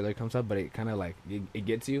video and a trailer comes up, but it kind of like it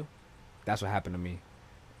gets you. That's what happened to me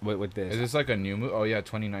with this. Is this like a new movie? Oh yeah,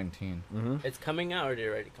 2019. Mm-hmm. It's coming out or did it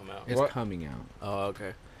already come out? It's What? coming out Oh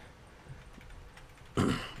okay.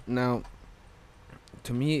 now.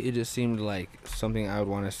 To me, it just seemed like something I would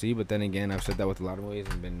want to see, but then again, I've said that with a lot of movies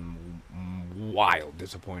and been wild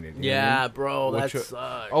disappointed. You know what I Yeah, mean? bro, that Which-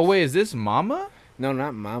 sucks. Oh wait, is this Mama? No,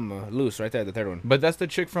 not Mama. Loose, right there, the third one. But that's the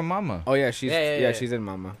chick from Mama. Oh yeah, she's Yeah. she's in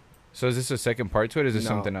Mama. So is this a second part to it? Or is this No,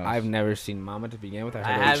 something else? I've never seen Mama to begin with. I I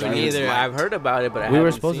heard haven't either. I've heard about it, but I we were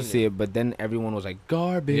haven't supposed to seen see it, but then everyone was like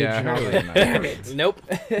garbage. Yeah, I and I was heard like, that. damn it. Nope.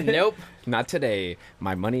 Nope. Not today.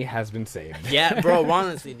 My money has been saved. Yeah, bro.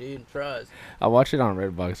 Honestly, dude, trust. I'll watch it on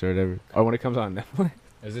Redbox or whatever, or when it comes on Netflix.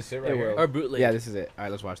 Is this it It right here? will. Or bootleg. Yeah, this is it. All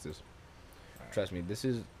right, let's watch this. Trust me, this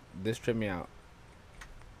tripped me out.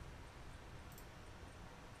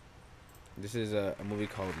 This is a movie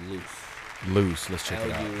called Loose. Loose. Let's check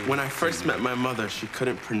it out. When I first met my mother, she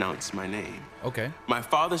couldn't pronounce my name. Okay. My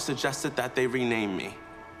father suggested that they rename me.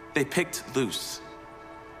 They picked Luz,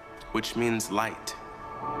 which means light.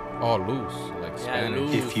 Oh, loose, like Spanish.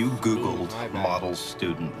 loose. If you Googled My bad. model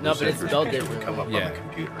student, No, but it's Lucifer's spelled picture would different. come up Yeah. on the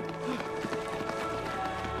computer.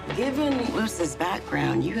 Given Luz's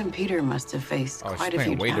background, you and Peter must have faced Oh, she's quite a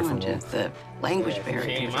few playing a way different challenges. The language barrier,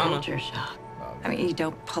 Shame, mama. culture shock. I mean, you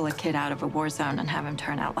don't pull a kid out of a war zone and have him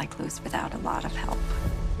turn out like Luz without a lot of help.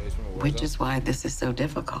 Which is why this is so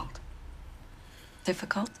difficult.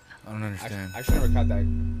 Difficult? I don't understand. I actually never caught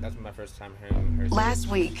that. That's my first time hearing her. say Last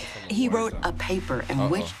it. week, he wrote a paper in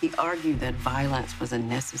which Uh-oh. he argued that violence was a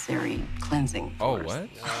necessary cleansing Oh, force. what?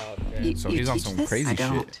 Oh, You- So you he's on teach some this? crazy I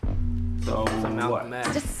don't. shit. So Malcolm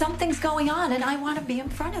X. Just something's going on, and I want to be in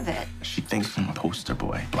front of it. She thinks I'm a poster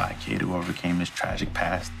boy, black kid who overcame his tragic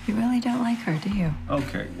past. You really don't like her, do you?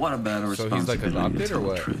 Okay, what about a So he's, like, responsibility adopted to or tell the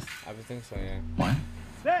what? truth? I would think so, yeah. What?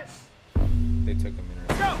 They took him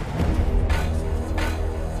in.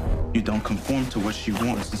 You don't conform to what she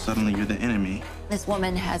wants, and suddenly you're the enemy. This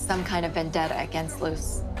woman has some kind of vendetta against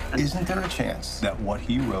Luz. Isn't there a chance that what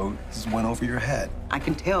he wrote just went over your head? I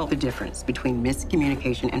can tell the difference between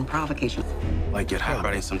miscommunication and provocation. Like it, how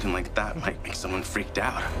writing something like that might make someone freaked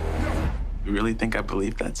out. You really think I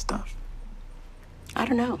believe that stuff? I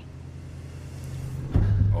don't know.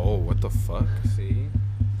 Oh, what the fuck? See?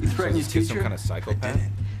 You threatened your This kid's teacher? some kind of psychopath.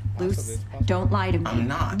 Luz, don't lie to me. I'm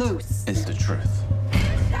not. Luz. It's the truth.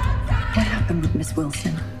 What happened with Miss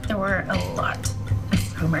Wilson? There were a lot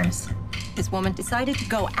of rumors. This woman decided to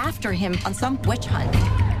go after him on some witch hunt.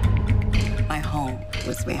 My home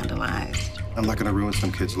was vandalized. I'm not gonna ruin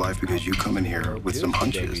some kid's life because you come in here with some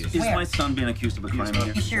hunches. Is my son being accused of a crime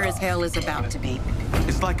here? He sure as hell is about to be.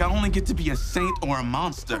 It's like I only get to be a saint or a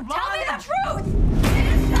monster. Tell me the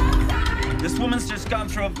truth! This woman's just gone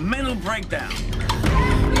through a mental breakdown.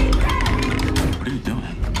 What are you doing?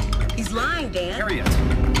 He's lying, Dan. Harriet.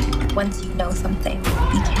 Once you know something, you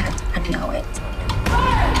can't unknow it.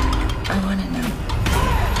 I want to know.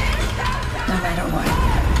 No matter what.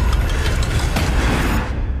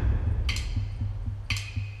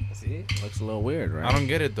 See? Looks a little weird, right? I don't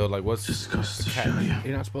get it though. Like, what's Just goes to the show catch? you.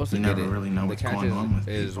 You're not supposed to You get never it. really know The what's catch going on with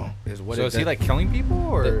is people. what So it is he does- like killing people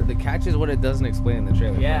or? the catch is what it doesn't explain in the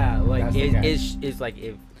trailer. Yeah, like That's the catch. it's like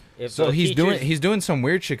if So the he's teachers- doing some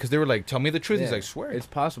weird shit because they were like, "Tell me the truth." He's Yeah, like, "Swear." it's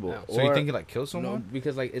possible. Yeah. So you Or- think he like killed No, someone?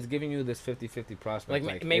 because like it's giving you this 50-50 prospect.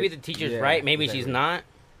 like maybe the teacher's right, maybe she's not.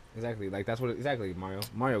 Exactly, like that's what exactly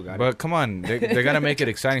Mario got. But come on, they're gonna make it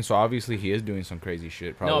exciting. So obviously he is doing some crazy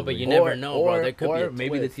shit. Probably. No, but you never know, bro. There could be or a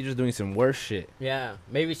maybe the twist. teacher's doing some worse shit. Yeah,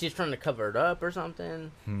 maybe she's trying to cover it up or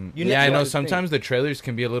something. You Yeah, I never know. know. Sometimes the trailers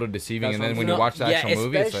can be a little deceiving, That's and what then I'm when saying. you watch the actual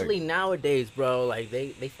movie, it's especially like, nowadays, bro. Like they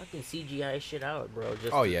fucking CGI shit out, bro.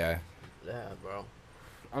 Just oh yeah. yeah, bro.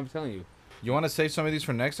 I'm telling you. You want to save some of these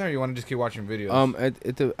for next time, or you want to just keep watching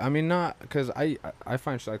videos? I mean, not because I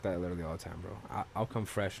find shit like that literally all the time, bro. I'll come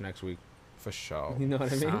fresh next week. For sure. You know what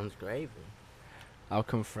I mean? Sounds great, bro. I'll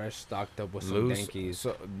come fresh, stocked up with some Loose. dankies.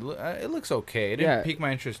 So it looks okay. It didn't Yeah. pique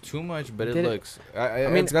my interest too much, but it Did it- looks. I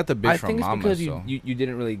mean, it's got the bitch I from think it's Mama. because So you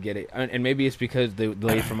didn't really get it, and maybe it's because the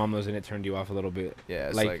lady from Mama's in it turned you off a little bit. yeah,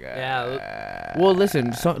 it's like- like, Well,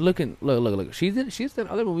 listen, so look. She's done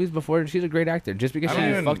other movies before, and she's a great actor. Just because I she don't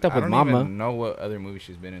even, fucked up I with don't Mama. even know what other movies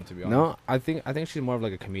she's been in, to be honest. No, I think she's more of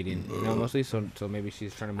like a comedian, you know, mostly. So maybe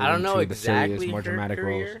she's trying to move I don't know into the serious, exactly more her dramatic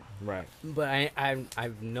roles. career. Right. But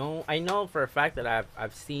I know for a fact that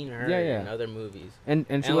I've seen her Yeah. in other movies. And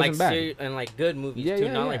she and wasn't like bad. and like good movies Yeah, too,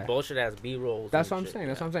 yeah, not yeah. like bullshit ass B rolls. That's what I'm saying.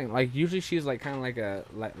 That's what I'm saying. Like usually she's like kind of like a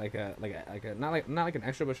not like an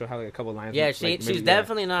extra, but she'll have like a couple lines. Yeah, like, she's maybe,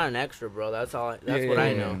 definitely not an extra, bro. That's all. That's Yeah, what yeah, I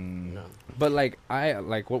yeah. know. No. But like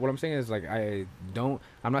what I'm saying is like I'm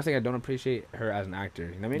not saying I don't appreciate her as an actor.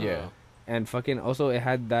 You know what I mean? Yeah. And fucking also it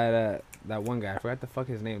had that one guy, I forgot the fuck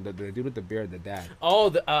his name, the dude with the beard, the dad. Oh,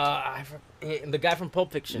 the guy from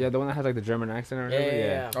Pulp Fiction. Yeah, the one that has like the German accent or whatever.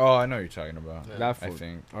 Yeah. Oh, I know what you're talking about. That I fool.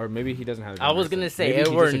 think. Or maybe he doesn't have. a I German was gonna accent. say Maybe he's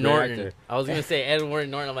just Edward a great Norton. actor. I was gonna say Edward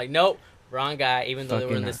Norton. I'm like, nope, wrong guy. Even though they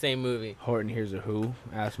were in the Fucking, same movie. Horton here's a who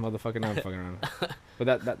ass motherfucker. Now I'm fucking around.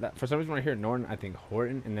 But that for some reason when I hear Norton, I think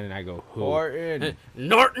Horton, and then I go who. Horton.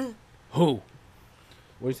 Norton. Who?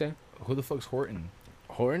 What you say? Who the fuck's Horton?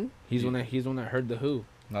 Horton? He's one that heard the Who.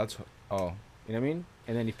 That's You know what I mean?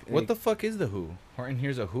 And then what the fuck is the Who? Horton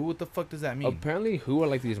hears a Who. What the fuck does that mean? Apparently, Who are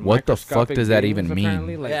like these. What the fuck microscopic does that beings, even mean?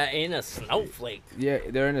 apparently, like, Yeah, in a snowflake. Yeah,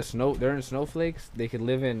 they're in snowflakes. They could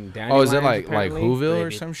live in. Oh, is it like apparently. Whoville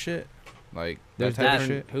or some shit? Like There's that type of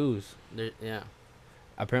different shit. Who's. Yeah.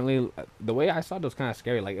 Apparently, the way I saw it was kind of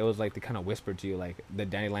scary. Like it was like they kind of whispered to you, like the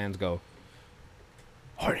dandelions go.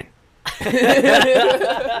 Horton.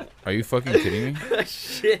 Are you fucking kidding me?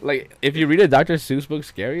 Shit. Like if you read a Dr. Seuss book,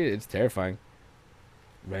 scary, it's terrifying.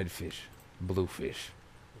 Red fish, blue fish,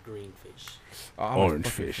 Green fish. orange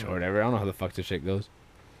fish, or whatever. I don't know how the fuck this shit goes.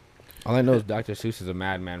 All I know is Dr. Seuss is a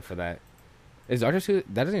madman for that. Is Dr. Seuss?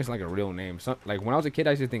 That doesn't even sound like a real name. Like when I was a kid,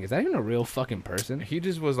 I used to think, is that even a real fucking person? He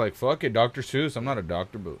just was like, "Fuck it, Dr. Seuss. I'm not a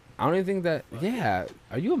doctor, but I don't even think that. Yeah,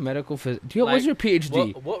 are you a medical physician? What's your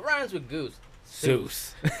PhD? What rhymes with goose?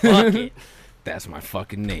 Seuss. Fuck it. That's my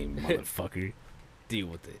fucking name, motherfucker. Deal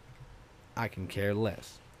with it. I can care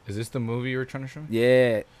less. Is this the movie you were trying to show me?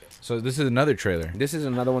 Yeah. So this is another trailer. This is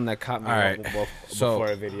another one that caught me All right. before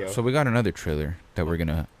a video. So we got another trailer that we're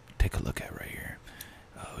gonna take a look at right here.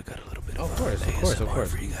 We got a little bit of Of course. ASMR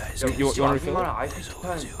for you guys. You want to refill it?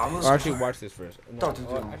 Or actually watch this first.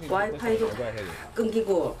 와이파이도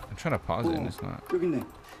끊기고. I'm trying to pause it and it's not.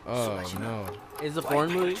 Oh no. Is it a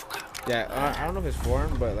foreign movie? Yeah, I don't know if it's foreign,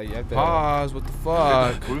 but like you have to Pause. What the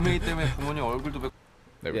fuck? 돌멩이 때문에 부모님 얼굴도 뵙고.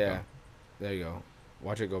 There we Yeah. go. There you go.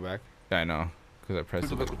 Watch it go back. I know, because I pressed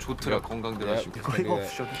얼굴도 it. 뵙고 좋더라 건강들 하시고.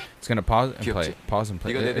 It's gonna pause and play. Pause and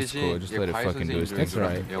play. 네가 내 It's cool. 대신 Just 얘 let it 과외 fucking do its 선생님 thing. That's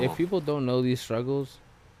right. 영어. If people don't know these struggles,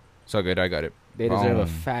 So good. I got it. they deserve a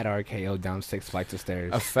Boom. fat RKO down 6 flights of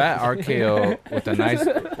stairs. A fat RKO with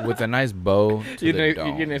a nice bow to You the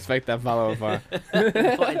didn't dome. expect that follow up, huh?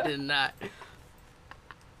 No, I did not.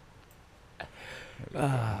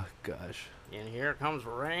 Oh gosh. And here comes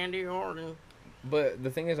Randy Orton. But the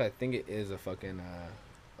thing is, I think it is a fucking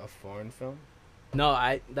a foreign film, No,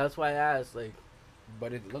 that's why I asked. Like,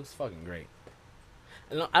 but it looks fucking great.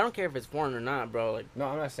 I don't care if it's foreign or not, bro. Like, No,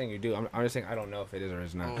 I'm not saying you do. I'm just saying I don't know if it is or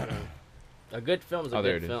is not. a good film's a Oh,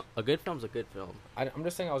 there good it film. is. A good film's a good film. I'm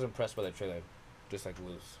just saying I was impressed by the trailer, just like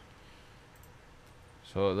loose.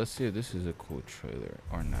 So let's see if this is a cool trailer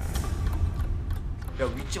or not. 야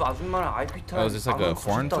윗집 아줌마는 IP Oh, is this like a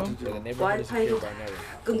foreign film? Yeah, the neighborhood is 와이파이도 secured by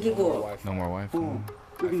network. 끊기고. No more Wi-Fi.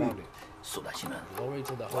 I found it. 쏟아지는 Glory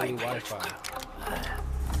to the holy Wi-Fi.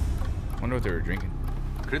 Wonder what they were drinking.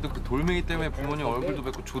 그래도 그 돌멩이 때문에 부모님 얼굴도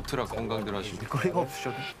뵙고 좋더라 건강들 하시고. 거리가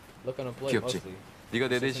없으셔도. Look unemployed 귀엽지? mostly. 네가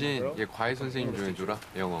내 대신 얘 과외 선생님 좀 해줘라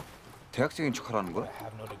영어. 대학생인 척하라는 거야? I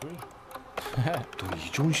have no degree. 너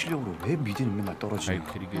이 좋은 실력으로 왜 미대는 맨날 떨어지냐?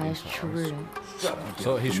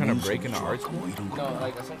 So he's trying to break into art school? No,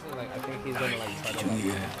 like essentially, like I think he's gonna like try to like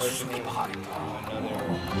impersonate another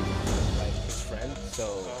like his friend. So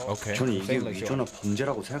Okay. 저는 이게 Same like 위조나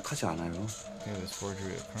범죄라고 생각하지 않아요. Yeah, this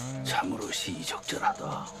forgery of crime. 참으로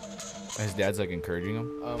시적절하다. His dad's like encouraging him.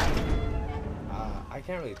 I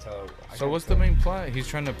can't really tell. So what's the main plot? He's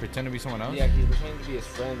trying to pretend to be someone else? Yeah, he's pretending to be his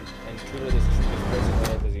friend and tutor this person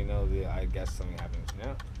well because you know I guess something happens.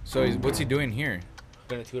 Yeah. So what's he doing here?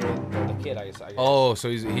 Gonna tutor the kid. I guess. Oh, so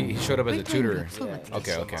he showed up as a tutor. Yeah.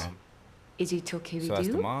 Okay, okay. Is it okay with So that's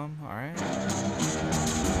you? the mom. All right.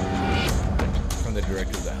 From the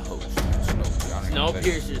director of the host.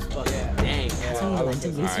 Snowpiercer's fucking dang. I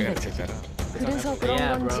gotta check that out. 그래서 그런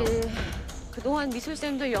Yeah, bro. 건지 그동안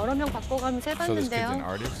미술쌤도 여러 명 바꿔가면서 So this kid's an 해봤는데요.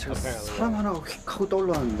 artist? 사람 하나가 휙 하고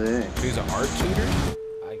떠올랐는데. He's an art tutor?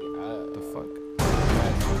 The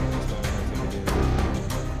fuck?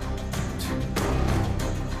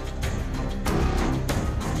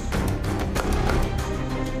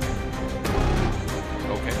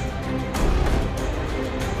 Okay.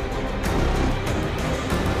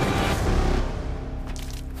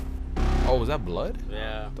 Oh, was that blood?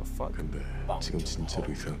 Yeah. The fuck? 근데 지금 진짜로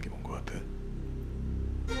이상한 게 뭔 거 같아?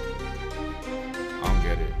 I don't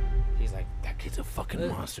get it. He's like, that kid's a fucking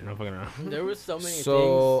monster. No fucking around. There were so many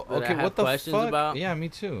So, things that okay, I have what the questions fuck? about. Yeah, me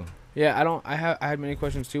too. Yeah, I had many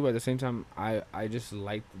questions too, but at the same time, I just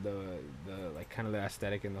liked the like kind of the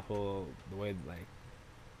aesthetic and the way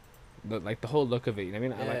like the whole look of it. You know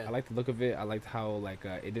what I mean? Yeah. I like the look of it. I liked how like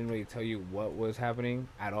it didn't really tell you what was happening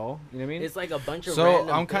at all. You know what I mean? It's like a bunch of So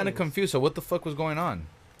random I'm kind of things. confused. So what the fuck was going on?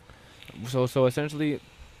 So essentially,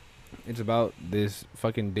 it's about this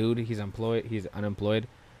fucking dude. He's unemployed,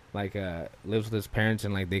 like lives with his parents,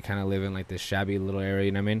 and like they kind of live in like this shabby little area.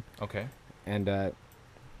 You know what I mean? Okay. And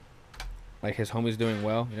like his homie's doing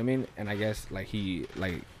well. You know what I mean? And I guess like he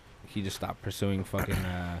just stopped pursuing fucking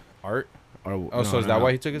art. Or Oh, so is that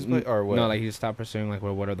why he took his place, or what? No, like he just stopped pursuing like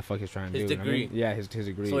whatever the fuck he's trying to His do. You know what I degree. mean? Yeah, his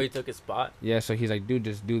degree. So he took his spot. Yeah, so he's like, dude,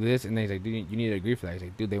 just do this, and then he's like, dude, you need to agree for that. He's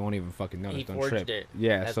like, dude, they won't even fucking notice. He Don't forged trip. it.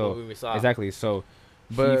 Yeah, That's so what we saw. exactly. So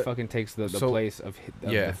he But- fucking takes the so- place of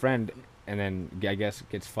yeah. the friend, and then I guess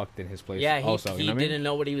gets fucked in his place. Yeah, he, also, he you know what I mean? didn't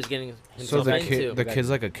know what he was getting So himself the into. kid's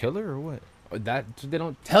like a killer or what? That they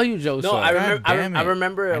don't tell you, Joe. No, so. I remember. damn I it.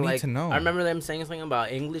 remember I need like to know. I remember them saying something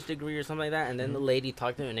about English degree or something like that, and then the lady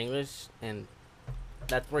talked to him in English, and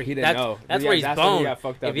that's where He didn't know. That's Yeah, where he's that's where he boned. got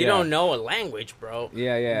fucked If up, you yeah. don't know a language, bro,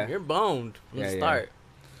 Yeah. you're boned from the Yeah. start.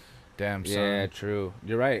 Damn, son. Yeah, true.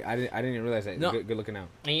 You're right. I didn't even realize that. No. Good looking out.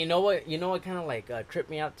 And you know what? Kind of like tripped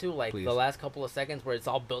me out too. Like Please. the last couple of seconds where it's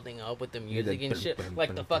all building up with the Yeah, music the and shit, bum, bum, like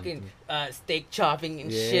bum, the bum, fucking steak chopping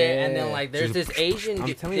and shit, and then Yeah. like there's this Asian,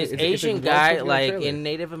 I'm telling you, this it's a Asian well guy put like trailer. in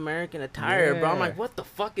Native American attire, bro. I'm Yeah. like, what the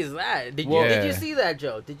fuck is that? Did Yeah. you see that,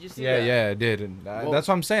 Joe? Did you see Yeah, that? yeah, I did. And Well- that's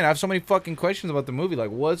what I'm saying. I have so many fucking questions about the movie. Like,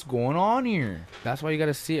 what's going on here? That's why you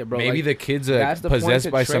gotta see it, bro. Maybe Like, the kid's that's the point possessed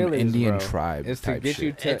to by some trailers, Indian bro. tribe It's to type get you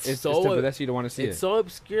shit. to. It's It's so- to possess you to want to see It's it. so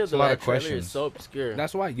obscure. It's a lot That of trailer questions. is so obscure.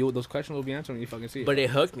 That's why those questions will be answered when you fucking see it. But it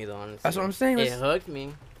hooked me though. Honestly. That's what I'm saying. It Let's- hooked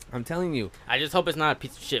me. I'm telling you. I just hope it's not a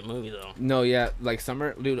piece of shit movie though, No, yeah, like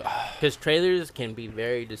Summer, dude. because trailers can be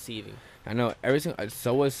very deceiving. I know everything.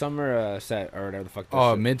 So was Summer set or whatever the fuck. that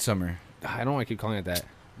Oh, shit- Midsummer. I don't want to keep calling it that.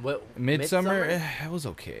 What Midsummer, it was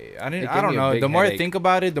okay. I It didn't. gave I don't me a know. big The more I headache. think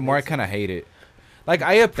about it, the more I kind of hate it. Like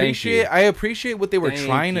I you. appreciate what they were Thank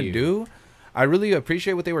trying to you. do. I really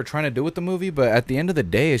appreciate what they were trying to do with the movie, but at the end of the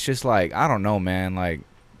day, it's just like I don't know, man. Like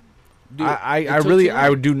Dude, I it took really too I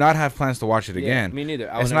long. do not have plans to watch it Yeah, again. me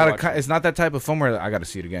neither. I would It's never not watch it. it's not that type of film where I got to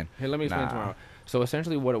see it again. Here, let me explain Nah. tomorrow. So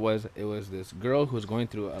essentially, what it was this girl who was going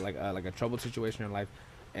through like a troubled situation in her life,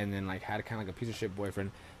 and then like had kind of like a piece of shit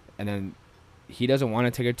boyfriend, and then he doesn't want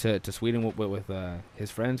to take her to Sweden with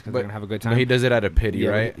his friends because they're gonna have a good time. But he does it out of pity, Yeah,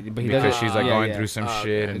 right? but he does because it- she's like yeah, going yeah. through some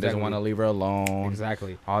shit and doesn't Exactly. want to leave her alone.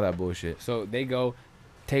 Exactly. All that bullshit. So they go,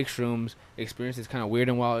 take shrooms, experience this kind of weird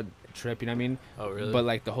and wild trip. You know what I mean? Oh really? But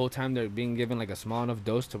like the whole time they're being given like a small enough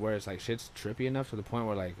dose to where it's like shit's trippy enough to the point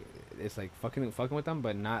where like it's like fucking with them,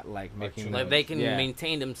 but not like making like them- they can yeah.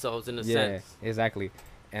 maintain themselves in a Yeah, sense. exactly.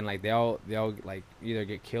 And like they all like either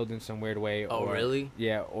get killed in some weird way. Oh, or, really?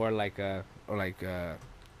 Yeah, or they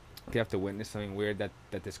have to witness something weird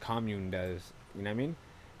that this commune does. You know what I mean?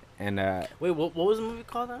 And Wait, what was the movie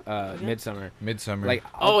called? Again? Midsummer. Midsummer. Like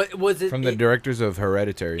was it from the directors of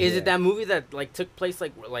Hereditary. Is it that movie that like took place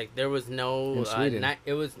like there was no In Sweden. night?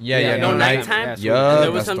 It was Yeah, no no nighttime. night- And yeah,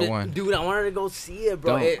 there was that's the some one. dude. I wanted to go see it,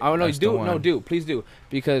 bro. Don't. It, Oh no, That's the do one. please do,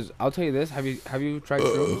 because I'll tell you this. Have you tried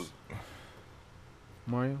shrooms,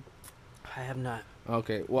 Mario? I have not.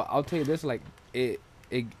 Okay, well I'll tell you this. Like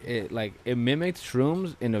it mimics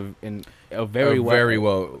shrooms in a very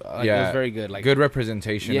well. Like, yeah, it was very good. Like good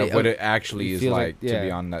representation Yeah, of what it actually it is feels like like- to yeah.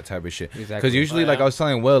 be on that type of shit. Exactly. Because usually, Oh, like yeah. I was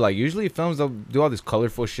telling Will, like usually films they'll do all this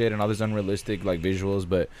colorful shit and all this unrealistic like visuals,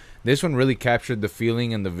 but this one really captured the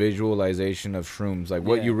feeling and the visualization of shrooms, like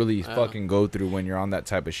what Yeah. you really fucking go through when you're on that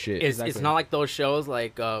type of shit. It's Exactly. not like those shows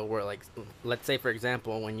like where like let's say for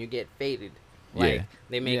example when you get faded. Like Yeah.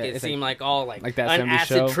 they make Yeah, it it's seem like all like that an 70s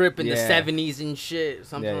acid show. trip in the Yeah. 70s and shit,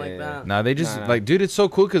 something Yeah, like yeah, that. Nah, they just Nah. like, dude, it's so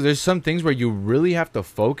cool because there's some things where you really have to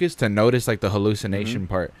focus to notice like the hallucination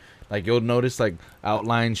part. Like you'll notice like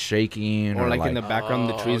outlines shaking, or like in the background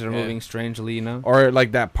the Oh, trees are okay. moving strangely. You know? or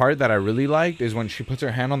like that part that I really liked is when she puts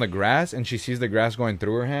her hand on the grass and she sees the grass going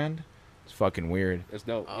through her hand. It's fucking weird. It's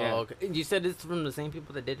dope. Oh, yeah. okay. You said it's from the same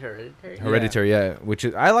people that did Hereditary. Hereditary, yeah. Which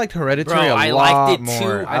is I liked Hereditary Bro, a I lot liked it too.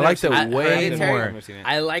 more. I I've liked never it seen it. way Hereditary? more. I've never seen it.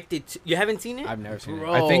 I liked it. You haven't seen it? I've never seen it.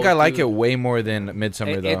 Bro, I think I like dude. it way more than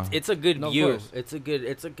Midsummer though. It's a good No, of view. course. It's a good. You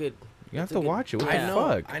have it's a to good- watch it. What I the know,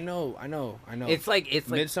 fuck? I know. It's like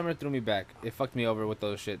Midsummer threw me back. It fucked me over with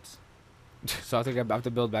those shits. So I think I have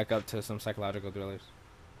to build back up to some psychological thrillers.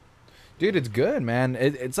 Dude, it's good, man.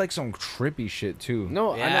 It's like some trippy shit too.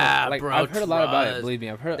 No, Yeah, I know. Like bro, I've heard a lot about it. trust. Believe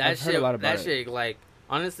me, I've heard that shit. a lot about that it. shit, like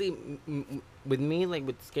honestly, with me, like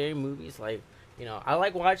with scary movies, like you know, I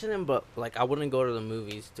like watching them, but like I wouldn't go to the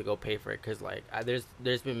movies to go pay for it, cause like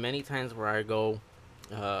there's been many times where I go,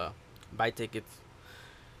 buy tickets,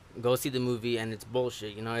 go see the movie, and it's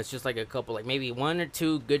bullshit. You know, it's just like a couple, like maybe one or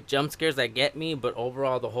two good jump scares that get me, but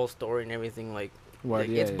overall the whole story and everything, like, What, like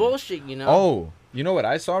yeah, it's yeah. bullshit. You know. Oh, you know what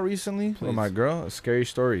I saw recently with Please. my girl? Scary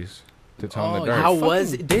Stories. to Tell in the Oh, Dark. How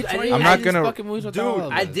was it? Dude, I'm not gonna.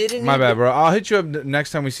 I didn't. My even, bad, bro. I'll hit you up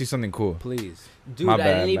next time we see something cool. Please. Dude, My I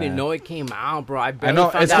bad, didn't even man. know it came out, bro. I I know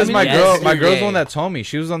found it's out because my girl's the yesterday. one that told me.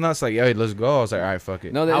 She was on that. Like, yo, let's go. I was like, all right, fuck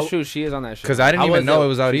it. No, that's true. She is on that shit. Because I didn't How even was know it? it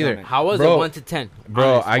was out She's on either. it. How was Bro, it? 1 to 10.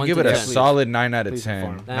 Bro, Honest, I 1 give to it a 10. solid 9 out of Please 10.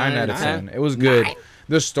 inform. 9 out of 10? 10. It was good.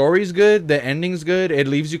 The story's good. The ending's good. It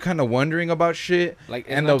leaves you kind of wondering about shit. Like,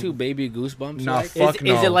 and not too baby goosebumps. Nah, like? fuck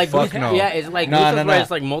no. Is it like fuck Goose- no. Yeah, is it like Nah, Goosebumps nah, where nah.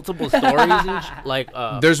 it's like multiple stories and like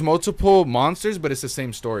There's multiple monsters, but it's the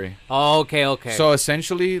same story. Oh, okay. So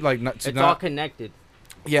essentially, like, it's all connected.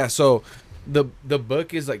 Yeah, so the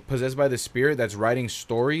book is like possessed by the spirit that's writing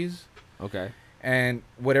stories. Okay. And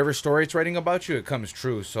whatever story it's writing about you, it comes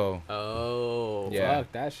true. So Oh, yeah,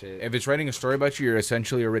 fuck that shit. If it's writing a story about you, you're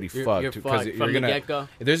essentially already fucked. You're Because fucked from the get-go.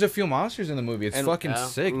 There's a few monsters in the movie. It's And, fucking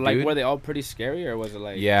sick, like, dude. were they all pretty scary or was it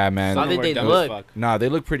like? Yeah, man. How did they dumb look? as fuck? Nah, they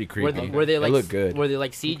look pretty creepy. Were they like look good. Were they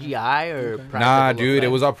like CGI or practical Nah, dude, it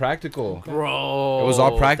effects? was all practical. Bro, It was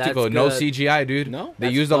all practical. that's No good. CGI, dude. No? They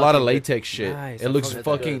That's used a lot of fucking good. latex shit. Nice, It looks that's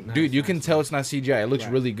fucking, good. dude. You can tell it's not CGI. It looks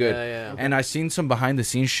really good. Yeah. And I seen some behind the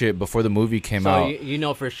scenes shit before the movie came So out. you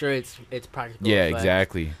know for sure it's practical. Yeah, effects.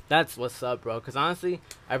 exactly. That's what's up, bro. Because honestly,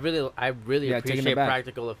 I really Yeah, taking it appreciate back.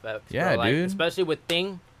 practical effects. Yeah, bro. Like, dude. especially with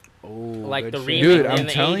Thing, Oh, like good the shit. remake Dude, in I'm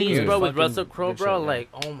the telling 80s, you. bro, with Fucking Russell Crowe, good bro. shit, Like,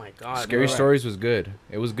 oh my god, Scary bro. Stories was good.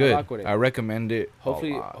 It was I good. rock with it. I recommend it.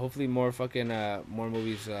 Hopefully, a lot. hopefully more fucking more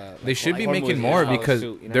movies. They should be horror making movies more follow because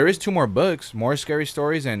suit, you know? there is 2 more books, more Scary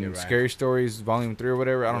Stories and You're right. Scary Stories Volume 3 or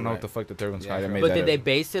whatever. I don't You're know right. what the fuck the third one's Yeah, called. I sure. made But that did up. they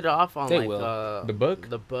base it off on They like will. The book?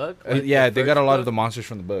 The book? Yeah, The they got first a lot book? of the monsters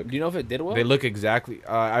from the book. Do you know if it did well? They look exactly.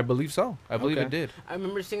 I believe so. I believe Okay. it did. I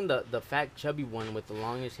remember seeing the fat chubby one with the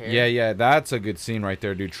longest hair. Yeah, that's a good scene right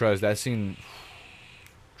there, dude. Trust that scene.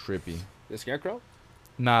 Trippy. The Scarecrow?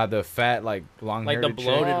 Nah, the fat like long Like hair. the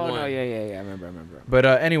bloated Oh, one. no, yeah, I remember. But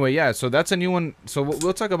anyway, yeah. So that's a new one. So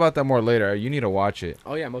we'll talk about that more later. You need to watch it.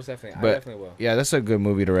 Oh yeah, most definitely. I But definitely will. yeah, that's a good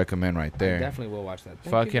movie to recommend right I there. definitely will watch that. Thank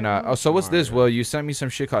you Fucking very much, so what's this? Mario. Well, you sent me some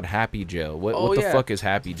shit called Happy Jail. What Oh, the yeah. fuck is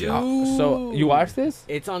Happy Jail? So you watched this?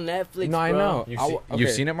 It's on Netflix. No, I bro. know.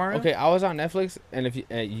 You've seen it, Mario? Okay, I was on Netflix, and if you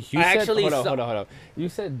said, actually hold saw- on. You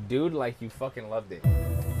said, dude, like you fucking loved it.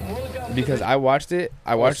 Because I watched it.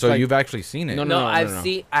 I watched. So like, you've actually seen it? No, I've no.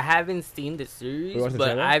 seen. I haven't seen the series, You watched the but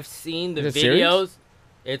trailer? I've seen the Is it a series? videos.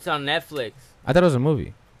 It's on Netflix. I thought it was a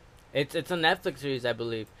movie. It's a Netflix series, I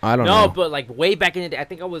believe. I don't No, know. but like way back in the day, I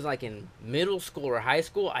think I was like in middle school or high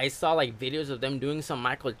school. I saw like videos of them doing some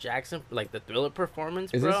Michael Jackson, like the Thriller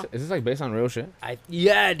performance, Is bro. this like based on real shit?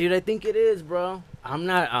 Yeah, dude, I think it is, bro. I'm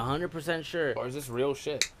not 100% sure. Or is this real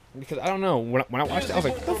shit? Because I don't know. When I watched it, I was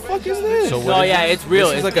like, "What the fuck is this?" So No, yeah, it's real.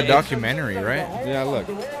 This is It's- like a it's- documentary, right? Yeah, look.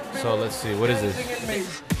 So let's see. What is this?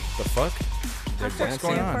 The fuck? They're dancing.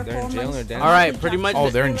 going on? They're in jail. And they're dancing. All right, pretty much. Oh,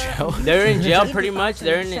 they're in jail. They're in jail, pretty much.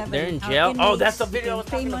 They're in jail. Oh, that's the video I was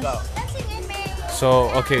talking about.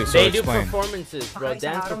 So okay, so They do explain. performances, bro.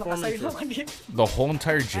 Dance performances. The whole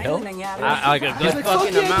entire jail? Like a good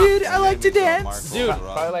fucking amount. I like to dance. Dude,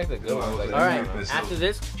 Probably like the good one. Like, all right. After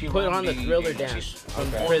this, put on the Thriller dance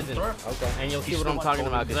from prison, and you'll see what I'm talking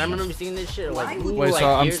about. Because I remember seeing this shit like. Wait, like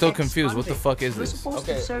so I'm years still ago. confused. What the fuck is this?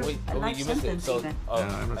 Okay, wait, you missed it. So,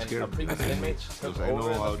 I'm not a scared. previous inmate took Because I know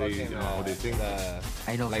over how the they, fucking, how they think.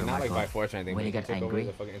 I know like from not like Michael, by force or anything. when But he he got took over angry,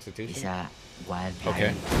 the fucking institution. it's a wild Okay.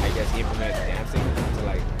 lion. I guess he implemented dancing to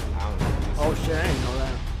like I don't know. Oh shit, I didn't know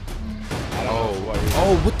that. I don't know what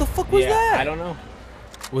Oh, what the fuck was yeah, that? I don't know.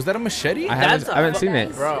 Was that a machete? I That's haven't seen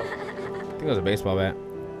it. bro. I think it was a baseball bat.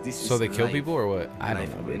 So they kill people or what? I don't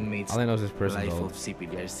know. All I know is this person's old.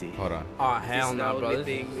 Hold on. Oh hell no, bro. Yeah,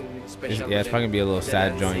 it's probably gonna be a little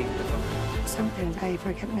sad joint. Sometimes I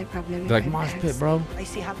forget my problem. They're like mosh pit, bro. I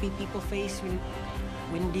see happy people face when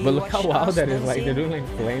they But look how watch wild us that is. Like they're dancing. doing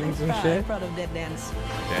like flames and I'm shit. proud of that dance.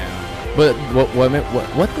 Damn. But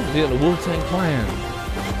what the Wu-Tang Clan?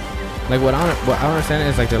 Like what I don't understand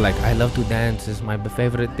is like they're like I love to dance. It's my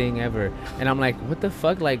favorite thing ever. And I'm like, what the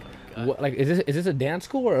fuck? Like, like is this a dance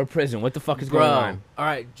school or a prison? What the fuck is Bro, going on? all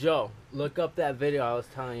right, Joe, look up that video I was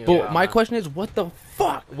telling you But about. my question is, what the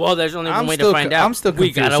fuck? Well, there's only one I'm way still to find out. I'm still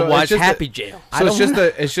We confused. gotta So it's watch just Happy Jail. So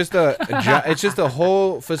it's just a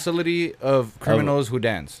whole facility of criminals who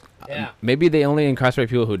dance. Yeah. Maybe they only incarcerate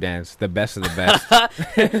people who dance. The best of the best.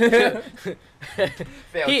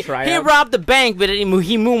 he robbed the bank, but he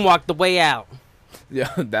moonwalked the way out.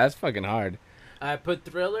 Yeah, that's fucking hard. I put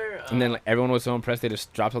Thriller. And then like, everyone was so impressed they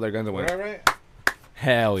just dropped all their guns and went, Right.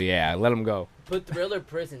 hell yeah, let them go. Put Thriller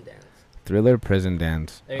prison dance. Thriller prison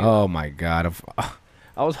dance. There you Oh my god.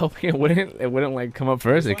 I was hoping it wouldn't like come up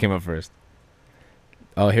first. It came up first.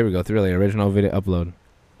 Oh, here we go. Thriller original video upload.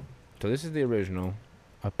 So this is the original.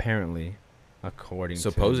 apparently, according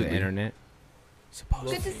Supposedly. to the internet.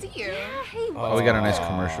 Good to see you. Yeah, hey. Oh, we got a nice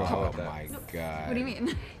commercial. How Oh about that? my god. What do you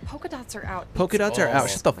mean? Polka dots are out. Polka dots are out. Oh,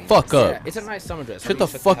 Shut the fuck up. Yeah, it's a nice summer dress. Shut the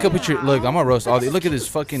fuck up with your look. I'm gonna roast all these. Look at this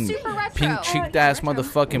fucking pink cheeked ass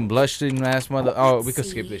motherfucking blushing ass mother. Oh, we could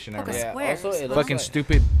skip this shit. Never mind. Yeah, also, it looks Fucking like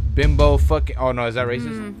stupid bimbo. Fucking. Oh no, is that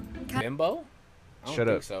racist? Bimbo? I don't Shut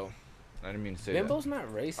think up. So. I didn't mean to say Bimbo's that. not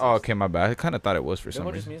racist. Oh, okay, my bad. I kind of thought it was for some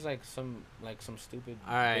Bimbo just reason. means like some stupid.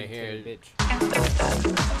 All right, big-titted here.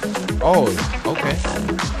 bitch. Oh,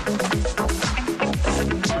 okay.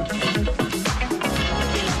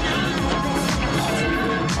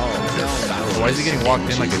 Oh, why is he getting walked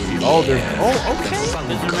in like a dude? Oh, there's. Oh, okay. Just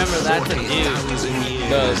remember that's a dude.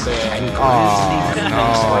 Oh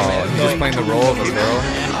no, he's just playing the role of a girl.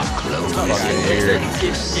 Fucking weird.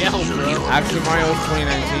 Jail, bro. Actually, Mario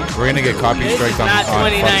 2019. We're gonna get copy This is strikes on. not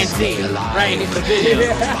on 2019. Right, it's the video.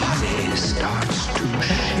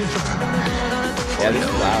 Yeah, this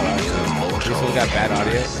is loud. Actually. This one got bad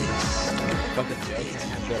audio. Fucking joke.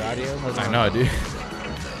 Good audio. I know, dude.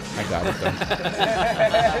 I got it though.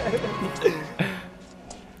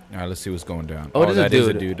 All right, let's see what's going down. Oh, that is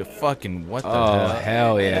a dude. dude. The fucking what the Oh,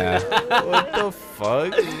 hell? hell yeah. What the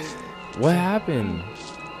fuck? What happened?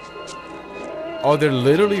 Oh, they're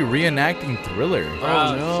literally reenacting Thriller.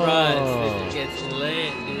 Bro, no. trust. This gets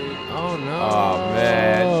lit, dude. Oh no. Oh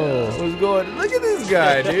man, what's going? Look at this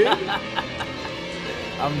guy, dude.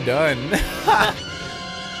 I'm done.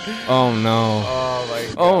 Oh no. Oh my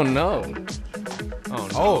god. Oh no. Oh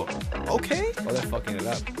no. Oh, okay. Oh, they're fucking it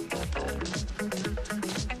up.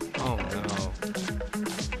 Oh no.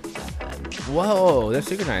 Whoa, they're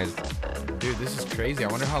synchronized. Dude, this is crazy. I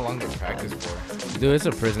wonder how long they practice for. Dude, it's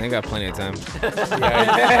a prison. They got plenty of time.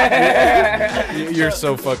 Yeah, you're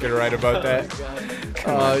so fucking right about that.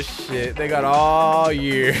 Oh shit, they got all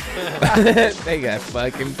year. They got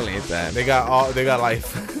fucking plenty of time. They got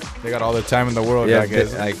life. They got all the time in the world, Yeah, I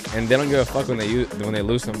guess. and they don't give a fuck when they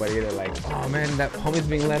lose somebody. They're like, oh man, that homie's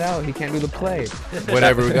being let out. He can't do the play.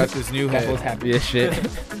 Whatever. We got this new head. Apple's happy as shit.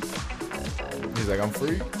 He's like, I'm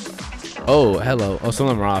free. Oh, hello. Oh, some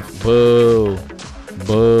of them are off. Boo.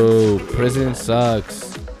 Boo. Prison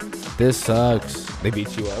sucks. This sucks. They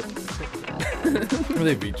beat you up.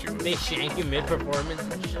 They beat you up. They shank you mid-performance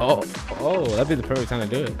and shit. Oh, that'd be the perfect time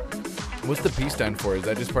to do it. What's the P stand for? Is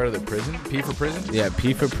that just part of the prison? P for prison? Yeah,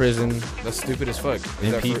 P for prison. That's stupid as fuck.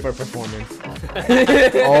 And P for performance.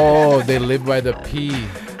 Oh, they live by the P.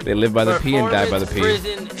 They live by the P and die by the P.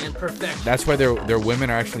 Prison and perfection. That's why their women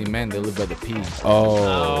are actually men. They live by the P.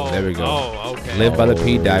 Oh, there we go. Oh, okay. Live by the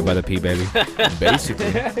P, die by the P, baby. Basically.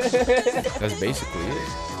 That's basically it.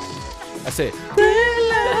 I say,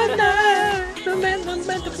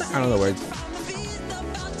 I don't know the words.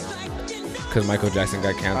 Because Michael Jackson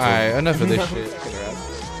got canceled. alright, enough of this shit.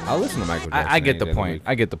 I'll listen to Michael Jackson. I get the any day of point. week.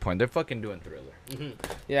 I get the point. They're fucking doing Thriller.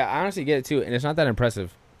 Yeah, I honestly get it too, and it's not that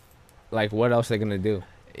impressive. Like, what else are they gonna do?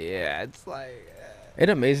 Yeah, it's like. It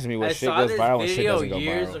amazes me what I shit saw goes this viral and shit video doesn't go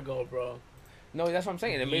years viral. ago, bro. No, that's what I'm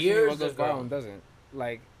saying. It amazes me Years what goes ago. viral and doesn't.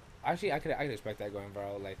 Like, actually, I could expect that going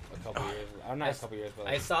viral like a couple years. Or not a couple years, but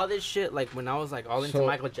I like, saw this shit like when I was like all into So-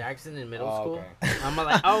 Michael Jackson in middle Oh, school. okay. I'm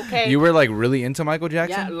like, okay. You were like really into Michael Yeah,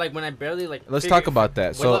 Jackson? like when I barely like. Let's figured- talk about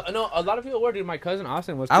that. So no, a lot of people were. Dude, my cousin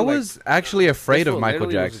Austin was. Too, I like, was actually afraid this of fool Michael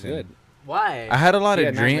literally was Jackson. good. Why? I had a lot He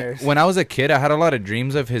of had dreams nightmares. when I was a kid. I had a lot of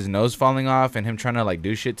dreams of his nose falling off and him trying to like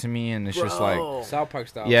do shit to me, and it's just like, Bro. South Park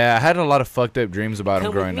style. yeah, I had a lot of fucked up dreams about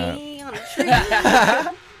him Come with growing up. me on a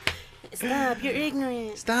trip. Stop, you're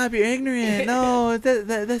ignorant. Stop, you're ignorant. No,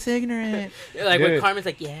 that's ignorant. Like when Dude. Carmen's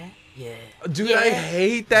like, yeah. Dude, Yeah. I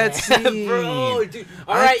hate that scene. Bro, dude.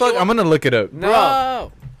 All right, I'm gonna look it up.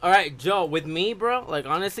 Bro. All right, Joe. With me, bro. Like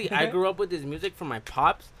honestly, I grew up with this music from my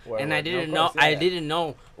pops, and I didn't know. I didn't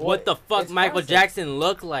know what the fuck it's Michael classic. Jackson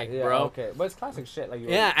looked like, Yeah, bro. okay, but it's classic shit. Like,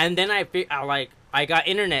 Yeah, and then I got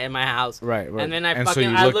internet in my house. Right. And then I And so fucking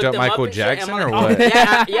you I looked up him Michael and shit, and I'm Jackson like, or oh,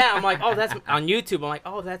 what? Yeah, I'm like, oh, that's on YouTube. I'm like,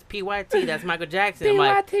 oh, that's PYT. That's Michael Jackson. I'm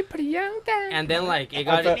like, and then like it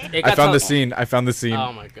got. I found the scene. I found the scene.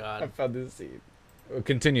 Oh my god. I found the scene.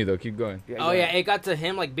 Continue though. Keep going. Oh yeah, it got to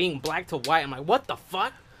him like being black to white. I'm like, what the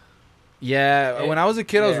fuck? Yeah, when I was a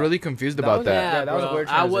kid, I was Yeah. really confused about that. Yeah, that was a bro. weird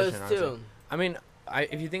I transition. was honestly. too. I mean,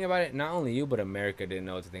 if you think about it, not only you but America didn't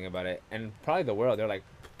know what to think about it, and probably the world. They're like,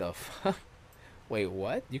 the fuck? Wait,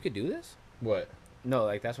 what? You could do this? What? No,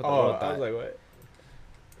 like that's what the world thought. like, what?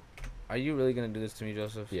 Are you really gonna do this to me,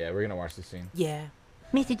 Joseph? Yeah, we're gonna watch the scene. Yeah.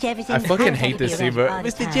 Mr. Jefferson, I fucking I'm hate this happy scene, you're but all the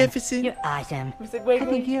Mr. time. Jefferson. You're awesome. Mr. Wait, I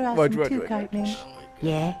think you're awesome Watch, too, watch. Cartman.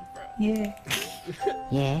 Yeah. Yeah. Yeah.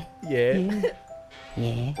 Yeah. Yeah.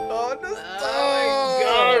 Yeah. Oh, no.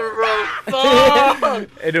 god, bro. Fuck.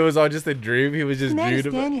 And it was all just a dream. He was just Can I dreaming.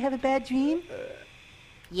 understand you have a bad dream?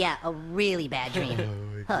 Yeah, a really bad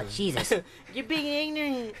dream. Oh, Jesus. You're being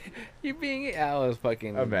ignorant. You being that was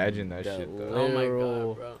fucking. Imagine that shit, though. Oh my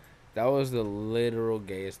god, bro. That was the literal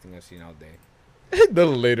gayest thing I've seen all day. The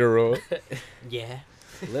literal. Yeah.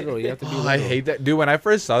 Literal, you have to be. Oh, Literal. I hate that, dude. When I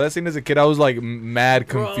first saw that scene as a kid, I was like mad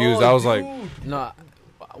confused. Bro, I was like, No,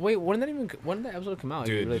 wait. When did that episode come out?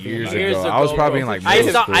 dude, You really think years about it? ago. I was probably in like I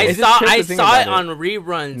middle saw school. I It's saw just I to think saw it about on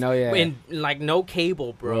reruns. No, yeah. In like no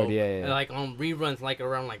cable, bro. Word, yeah. Like on reruns, like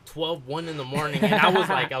around like 12, 1 in the morning, and I was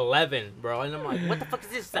like 11, bro. And I'm like, what the fuck is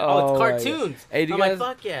this? Oh, it's my cartoons. God. Hey, do I'm you guys,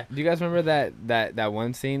 like, fuck yeah. Do you guys remember that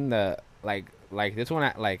one scene? The like this one.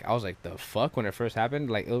 I was like, the fuck when it first happened.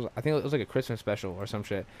 Like it was. I think it was like a Christmas special or some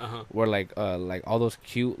shit. Where like all those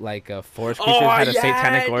cute forest creatures had a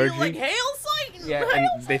satanic orgy. Like hail Satan. Yeah, hail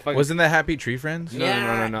and they fucking. Wasn't that Happy Tree Friends?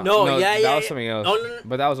 No, No, that was something else. Oh, no.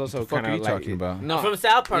 But that was also What the fuck kind are of you like talking about? No, From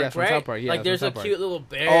South Park, yeah, from right? South Park, yeah, like from there's a South Park. cute little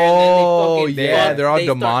bear. Oh, and then they yeah, fucking they're all they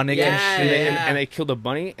start- demonic and yeah, shit. yeah. and they killed a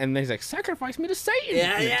bunny, and he's like, sacrifice me to Satan.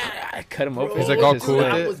 Yeah, yeah. I cut him open. He's like all Just- cool with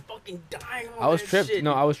I it? was fucking dying on I was that tripped. shit.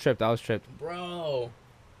 No, I was tripped. Bro.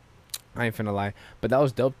 I ain't finna lie, but that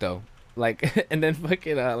was dope though. Like, and then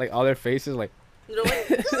fucking like all their faces, like. You know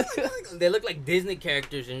what? They look like Disney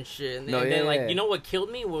characters and shit. And, No, and then, yeah, like, yeah. you know what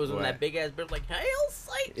killed me was when What? that big ass bird was like, hail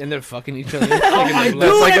Satan. And they're fucking each other. Oh my Fucking dude,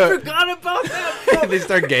 the- like I a- forgot about that, bro. They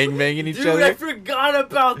start gangbanging each Dude, other. I forgot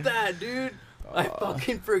about that, dude. I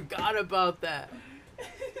fucking forgot about that.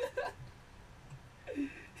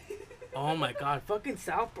 Oh my god, fucking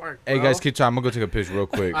South Park, bro. Hey guys, keep talking. I'm gonna go take a piss real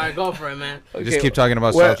quick. Alright, go for it, man. Just keep talking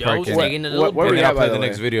about What- South Park. Joe's and- taking it a little where and we then at, I'll by play the the way?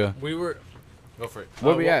 next video. We were... Go for it.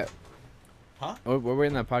 Where we at? Huh? Where we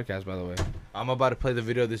in that podcast, by the way? I'm about to play the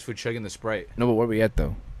video of this food chugging the Sprite. No, but where we at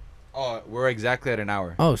though? Oh, we're exactly at an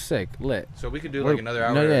hour. Oh, sick, lit. So we could do We're- like another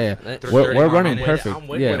hour. No, yeah. 30 We're more running minutes. perfect. I'm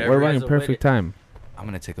with Yeah, it. we're Whatever. running Guys are with perfect it. time. I'm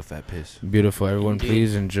gonna take a fat piss. Beautiful, everyone.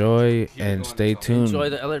 Please enjoy and stay tuned. Enjoy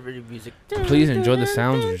the elevator music. Please enjoy the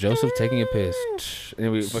sounds of Joseph taking a piss.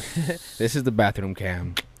 Anyway, this is the bathroom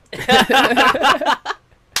cam.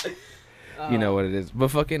 You know what it is. But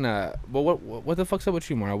fucking but what the fuck's up with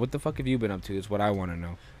you, Mario? What the fuck have you been up to? Is what I want to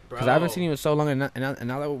know. Because I haven't seen you in so long, and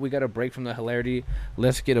now that we got a break from the hilarity,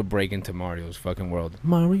 let's get a break into Mario's fucking world.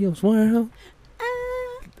 Mario's world.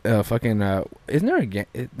 Isn't there a game?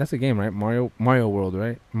 That's a game, right? Mario World,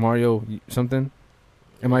 right? Mario something.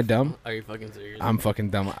 Am I dumb? Are you fucking serious? I'm fucking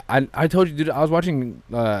dumb. I told you, dude. I was watching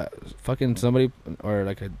fucking somebody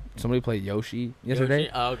somebody play Yoshi yesterday.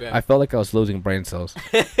 Yoshi? Oh, okay. I felt like I was losing brain cells.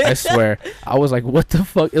 I swear. I was like, what the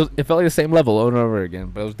fuck? It felt like the same level over and over again,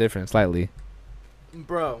 but it was different slightly.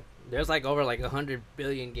 Bro, there's like over like 100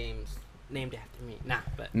 billion games named after me. Nah,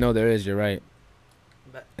 but No, there is. You're right.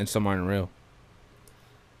 But- And some aren't real.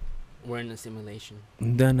 we're in a simulation.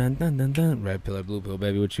 Dun, dun, dun, dun, dun. Red pill or blue pill,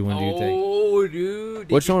 baby? Which one do you take? Oh, dude.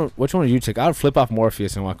 Which one would you take? I would flip off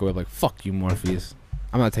Morpheus and walk away like, fuck you, Morpheus.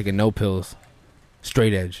 I'm not taking no pills.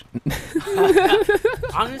 Straight edge.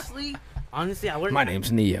 Honestly, I wouldn't. My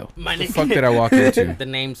name's Neo. My The fuck did I walk into? The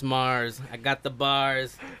name's Mars. I got the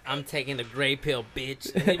bars. I'm taking the gray pill,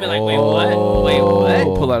 bitch. And you'd be like, wait, what? Wait,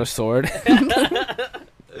 what? Pull out a sword.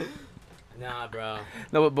 Nah, bro.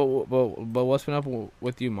 No, but what's been up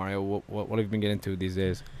with you, Mario? What have you been getting into these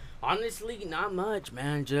days? Honestly, not much,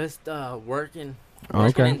 man. Just working. Oh,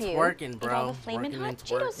 okay. Into working, Eat all bro. the flamin' Working hot into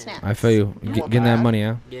Cheeto working. snacks. I feel you. Getting that money,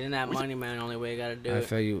 huh? Getting that money, man. Only way you gotta do I it.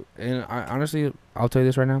 feel you. And honestly, I'll tell you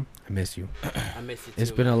this right now. I miss you. I miss you too.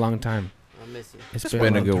 It's been a long time. I miss you. It's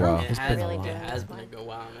been a good long time. while. It It's has, been a it long has been a good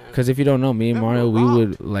while, man. Because if you don't know, me and Mario, we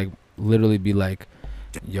would like literally be like,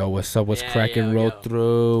 yo, what's up? What's Yeah, cracking? yo, Roll yo.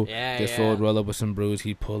 through. Yeah, This yeah. fool would roll up with some brews.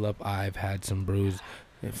 He'd pull up. I've had some brews.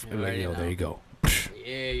 You Like, already yo, there know. you go.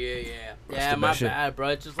 Yeah. Rest Yeah, of my that shit. bad, bro.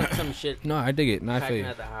 It's just like some shit No, I dig it. No, I feel cracking you.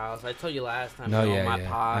 at the house. I told you last time. No, you know, yeah, my yeah.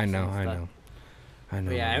 pops I and know. stuff. I know.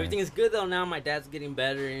 But yeah, man. everything is good though now. My dad's getting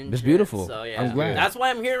better and It's shit, beautiful. So yeah, I'm glad. that's why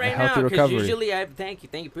I'm here right A now. healthy Because recovery. usually thank you,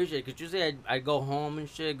 appreciate it. Because usually I go home and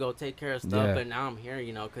shit, go take care of stuff. Yeah. But now I'm here,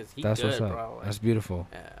 you know, because he's That's good, what's up. bro. Like, That's beautiful.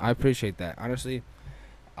 yeah. I appreciate that. Honestly,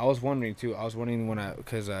 I was wondering too. I was wondering when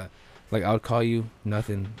because like I would call you,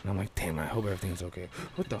 nothing. And I'm like, damn, I hope everything's okay.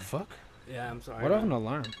 What the fuck? Yeah, I'm sorry. What man. an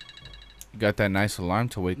alarm? You got that nice alarm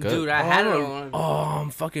to wake Dude, up. I had it on. Oh, I'm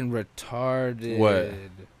fucking retarded.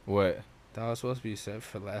 What? That was supposed to be set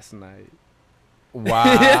for last night.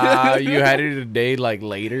 Wow, you had it a day like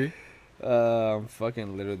later. I'm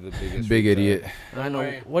fucking literally the biggest Big retard. idiot. I know.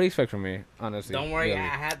 worry. What do you expect from me? Honestly. Don't worry, really. I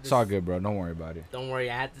had this. It's all good, bro. Don't worry about it. Don't worry,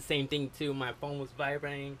 I had the same thing too. My phone was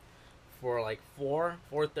vibrating for like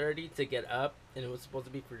 4:30 to get up, and it was supposed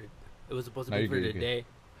to be for It was supposed to No, be you're for good, you're today.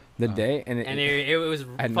 The day and it was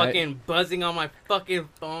at fucking night? buzzing on my fucking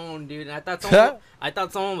phone, dude. And I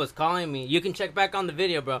thought someone was calling me. You can check back on the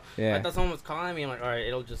video, bro. Yeah. I thought someone was calling me. I'm like, all right,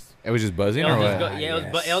 it'll just. It was just buzzing It'll or just what? go,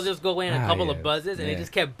 yeah, it'll just go away in a couple of yes. buzzes, and Yeah. it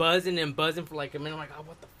just kept buzzing and buzzing for like a minute. I'm like, oh,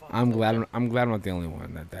 what the fuck? I'm glad I'm not the only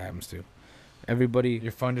one that happens to. Everybody,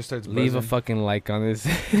 Your phone just starts leave a buzzing. fucking like on this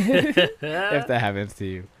if that happens to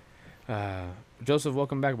you. Joseph,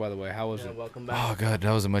 welcome back. By the way, how was it? Welcome back. Oh god,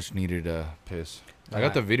 that was a much needed piss. I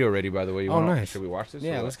got the video ready, by the way. You Oh, wanna, nice. Should we watch this?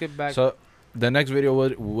 Yeah, or let's what? get back. So the next video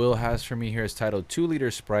Will has for me here is titled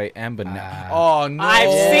 2-liter Sprite and banana. Ah. Oh no! I've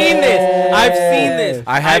seen this. I've seen this.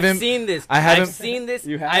 I haven't I've seen this. I haven't. I've seen this.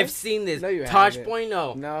 You have? I've seen this. No, you Tosh haven't. Point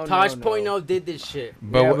No, Tosh no. Point did this shit.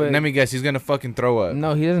 But, Yeah, let me guess, he's gonna fucking throw up.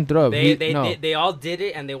 No, he doesn't throw up. They all did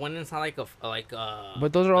it, and they went inside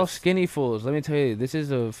But those are all skinny fools. Let me tell you, this is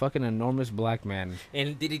a fucking enormous black man.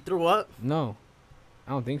 And did he throw up? No,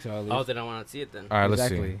 I don't think so. At least. Oh, then I want to see it then. All right, let's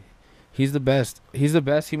Exactly. see. He's the best. He's the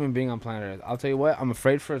best human being on planet Earth. I'll tell you what. I'm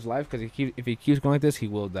afraid for his life because if he keeps going like this, he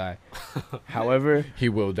will die. However, he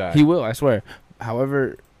will die. He will. I swear.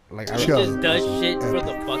 However, like He just does shit for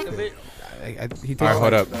the fuck of it. He All right,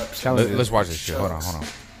 hold up. challenges. Let's watch this shit. Hold on.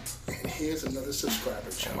 And here's another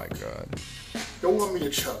subscriber, Chuck. Oh my god. Don't want me to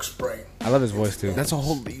Chuck Sprite. I love his voice too. That's a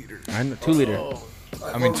whole liter. I know, 2 liter.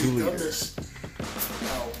 I've I mean, already 2 done liters. this.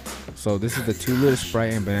 Now, So this is the 2-liter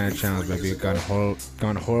Sprite and banana challenge, baby.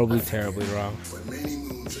 Gone horribly, terribly wrong. but many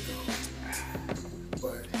moons ago.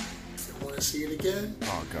 But you want to see it again?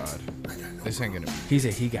 Oh god. This ain't gonna be. He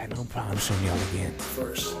said he got no problem showing y'all again.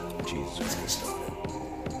 First, Jesus. let's get started.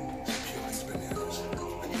 Peel these bananas.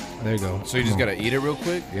 There you go. So you just Come on. gotta eat it real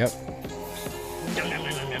quick. Yep.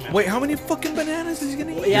 Wait, how many fucking bananas is he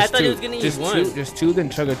gonna eat? Yeah, I Just thought he two. was gonna eat Just one. Just two, then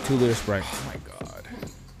chug a 2-liter Sprite. Oh my god.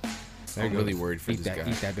 There I'm you go. really worried for Eat this that,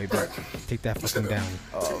 guy. Eat that, baby. Take that fucking down.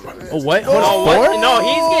 Oh what? Hold Oh, on, what? four? No,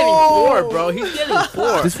 he's getting 4, bro. He's getting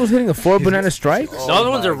 4. This was hitting a 4 banana strike. The other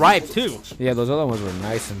ones are ripe too. Yeah, those other ones were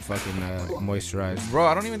nice and fucking moisturized. Bro,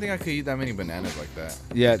 I don't even think I could eat that many bananas like that.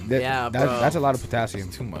 Yeah, Yeah, bro. that's a lot of potassium.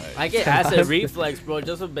 Too much. I get acid reflux, bro,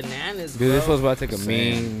 just with bananas. Dude, this bro. was about to take a Same.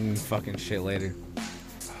 mean fucking shit later.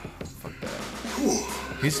 Fuck that.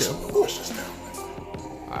 He said.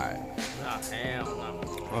 Alright. Oh, hell no.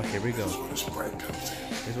 Oh, here we go. That's where the Sprite comes in.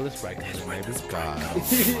 This is where the Sprite comes in, baby. God.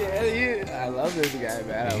 I love this guy,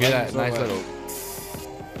 man. You hear that nice little.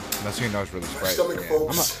 That's your nose for the Sprite. Stomach, Yeah.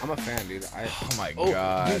 folks. I'm a fan, dude. Oh my You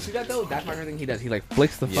god. see that though? That's my favorite thing he does. He like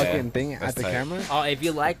flicks the Yeah, fucking thing that's at the tight. camera. Oh, if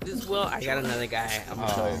you like this, Will, I got another guy. I'm gonna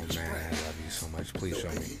show Oh you. man, I love you so much. Please show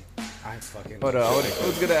me. I fucking. Hold on,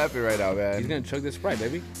 what's gonna happen right now, man? He's gonna chug this Sprite,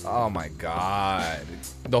 baby. Oh my god.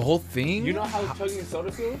 The whole thing? You know how chugging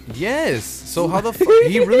soda feels? Yes. So how the fuck?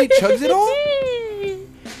 He really chugs it all?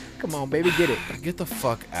 Come on, baby, get it. Get the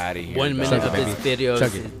fuck out of here. 1 minute dog. of this video.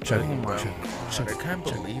 Chug is- it, chug Oh it, my chug god. it, chug I it. can't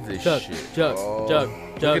believe this Chug, shit. chug, Oh. chug,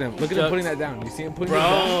 chug. Look at him putting that down. You see him putting it Bro,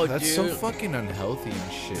 down? That's so dude. fucking unhealthy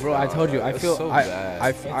and shit. Bro, I told you. I That's feel. so I,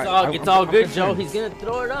 bad. It's all good, Joe. He's gonna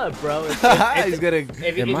throw it up, bro. It's He's gonna.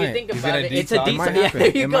 if you might. think He's about gonna it, it's a detox. It might detox. Yeah, happen. there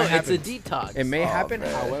It you might go. It's a happen. detox. It may Oh, happen.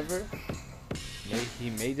 man. However, he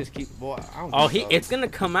may just keep. Boy, I don't. Oh, think so. it's gonna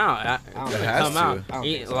come out. It's don't gonna think come so. out. I don't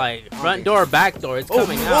He- think so. like I don't front think door, back door. It's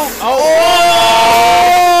coming out. Oh!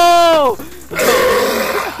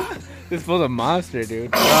 This fool's a monster,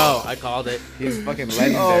 dude. Bro, I called it. He's fucking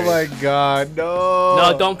legendary. Oh my god, no.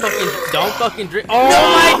 No, don't fucking drink. Oh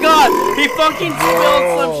my god, he fucking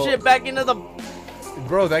spilled some shit back into the.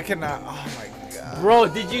 Bro, that cannot. Oh my god. Bro,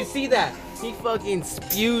 did you see that? He fucking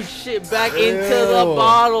spewed shit back into the Ew.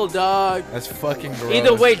 bottle, dog. That's fucking gross.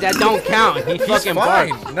 Either way, that don't count. He He's fucking fine.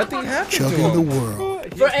 barked. Nothing happened to Chugging the him. world.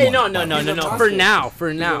 Hey, no.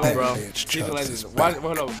 For now, bro. It's He's a Chuck. legend. Why,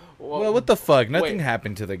 hold on. Well, what the fuck? Nothing Wait.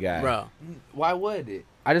 happened to the guy. Bro, Why would it?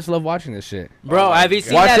 I just love watching this shit. bro, have you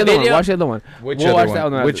seen Watch that the other one. video? Watch the other one. Which We'll other watch one?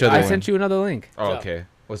 that one. Which other I one? sent you another link. Oh, okay.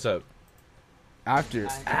 What's up? After.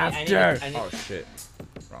 I need Oh shit.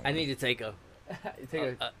 Wrong I need to take a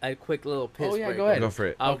quick little piss Oh yeah, break. go ahead. Go for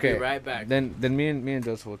it. I'll Okay. be right back. Then me and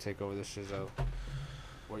Joseph will take over this shizzo.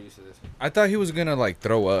 We're used to this. I thought he was gonna like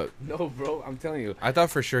throw up. No, bro, I'm telling you. I thought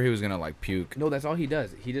for sure he was gonna like puke. No, that's all he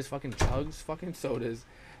does. He just fucking chugs fucking sodas.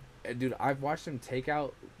 Dude, I've watched him take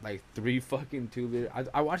out like 3 fucking 2 liter.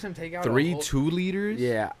 I watched him take out a 3 whole- 2 liters?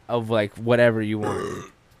 Yeah, of like whatever you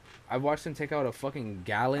want. I've watched him take out a fucking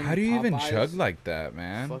gallon. How do you even Popeyes, chug like that,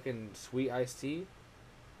 man? Fucking sweet iced tea.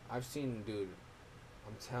 I've seen, dude.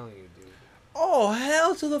 I'm telling you, dude. Oh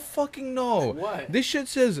hell to the fucking no! What? This shit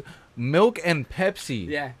says milk and Pepsi.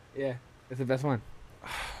 Yeah, it's the best one.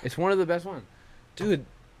 It's one of the best ones. Dude,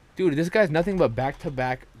 Dude, this guy's nothing but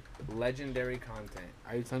back-to-back legendary content.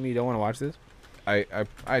 Are you telling me you don't want to watch this?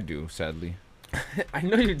 I do, sadly. I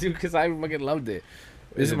know you do because I fucking loved it.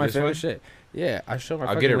 This is my favorite shit. Yeah, I show my.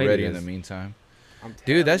 I'll get it ready in the meantime.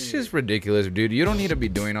 Dude, that's just ridiculous, dude. You don't need to be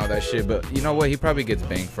doing all that shit, but you know what? He probably gets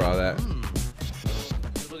banged for all that.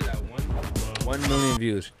 Look at that 1 million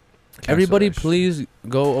views. Everybody, please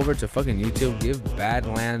go over to fucking YouTube. Give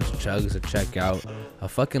Badlands Chugs a check out, a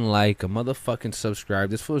fucking like, a motherfucking subscribe.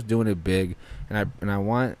 This fool's doing it big,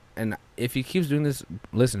 and if he keeps doing this,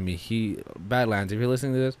 listen to me. Badlands, if you're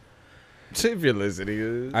listening to this. If you're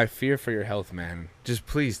listening, I fear for your health, man. Just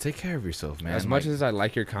please take care of yourself, man. As much as I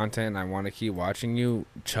like your content and I want to keep watching you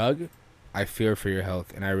chug, I fear for your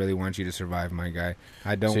health, and I really want you to survive, my guy.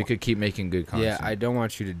 I don't. So you could keep making good content. Yeah, I don't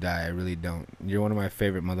want you to die. I really don't. You're one of my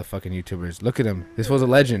favorite motherfucking YouTubers. Look at him. This was a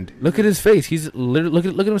legend. Look at his face. He's look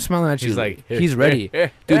at him smiling at you. He's like, he's ready,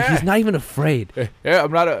 dude. He's not even afraid. Yeah,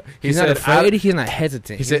 I'm not a. He's not afraid. He's not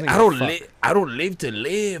hesitant. He said, "I don't live to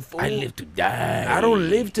live. Fool. I live to die. I don't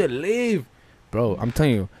live to live." Bro, I'm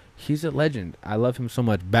telling you, he's a legend. I love him so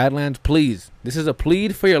much. Badlands, please. This is a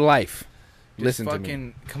plead for your life. Listen to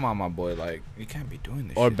me. Come on, my boy. Like, you can't be doing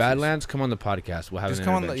this. Or shit. Badlands, come on the podcast. We'll have just an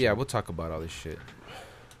come on. intervention. We'll talk about all this shit.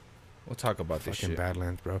 We'll talk about this fucking shit.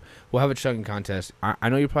 Badlands, bro. We'll have a chugging contest. I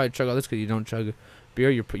know you probably chug all this because you don't chug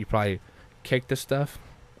beer. You probably kick the stuff.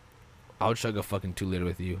 I'll chug a fucking 2-liter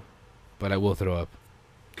with you, but I will throw up.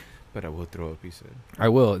 But I will throw up. He said. I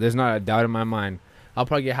will. There's not a doubt in my mind. I'll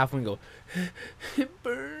probably get halfway and go, it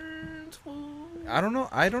burns. I don't know.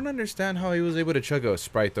 I don't understand how he was able to chug a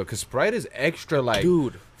Sprite, though, because Sprite is extra, like...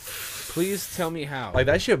 Dude, please tell me how. Like,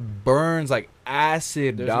 that shit burns like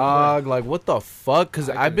acid, dog. Like, what the fuck? Because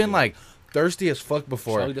I've been, like, thirsty as fuck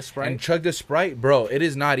before. Chug the Sprite? And chug the Sprite, bro, it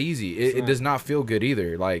is not easy. It does not feel good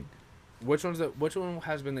either. Like... Which one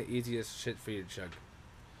has been the easiest shit for you to chug?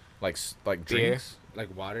 Like beer? Drinks?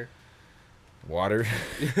 Like water? Water.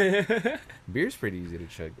 Beer's pretty easy to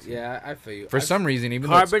chug too. Yeah, I feel you. For some reason,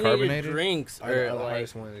 even though it's carbonated drinks are the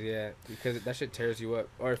hardest ones. Yeah, because that shit tears you up,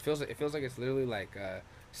 or it feels like it's literally like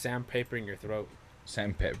sandpapering your throat.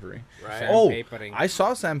 Sandpapering. Right. Oh, I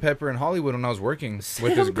saw Sandpepper in Hollywood when I was working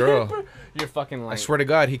with this girl. You're fucking lying. I swear to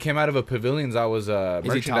God, he came out of a pavilions I was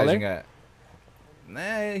merchandising at.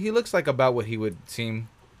 Nah, he looks like about what he would seem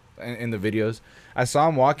in the videos. I saw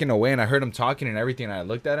him walking away and I heard him talking and everything. And I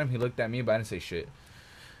looked at him. He looked at me, but I didn't say shit.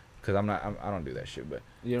 Cause I don't do that shit. But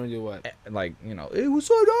you don't do what? Like, you know, it was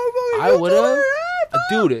so dumb. I would have.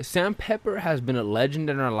 Dude, Sandpepper has been a legend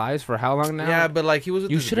in our lives for how long now? Yeah, but like he was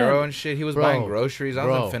with this girl and shit. He was buying groceries. I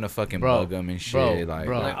wasn't finna fucking bug him and shit. Like,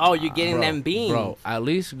 oh, you're getting them beans, bro. At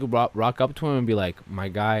least rock up to him and be like, my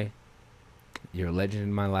guy, you're a legend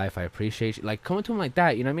in my life. I appreciate you. Like, come to him like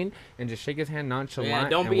that, you know what I mean? And just shake his hand nonchalant. Yeah,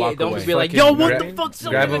 don't and be like, yo, what the fuck?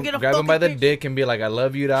 Grab him by the dick and be like, I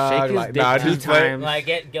love you, dog. Shake his dick 2 times. Like,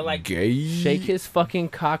 get like, shake his fucking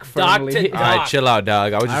cock firmly. All right, chill out,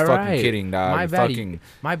 dog. I was just fucking kidding, dog.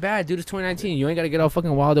 My bad, dude. It's 2019. You ain't gotta get all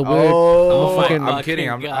fucking wild and weird. I'm kidding.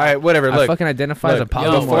 All right, whatever. Look, I fucking identify as a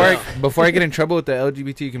polymorph. Before I get in trouble with the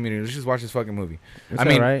LGBT community, let's just watch this fucking movie. I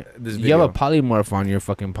mean, you have a polymorph on your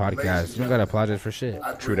fucking podcast. You don't gotta apologize for shit.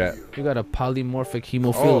 True that. You got a polymorphic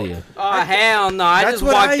hemophilia. Oh hell no! I just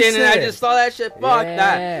walked in and I just saw that shit. Fuck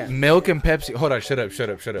that. Milk and Pepsi. Hold on. Shut up.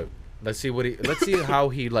 Let's see how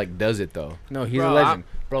he like does it though. No, he's a legend.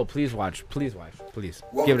 Bro, please watch. Please.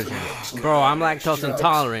 Give it a chance. Bro, I'm lactose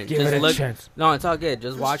intolerant. Give it a chance. No, it's all good.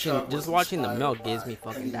 Just watching the milk gives me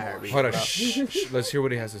fucking diarrhea. Hold on. Shh. Let's hear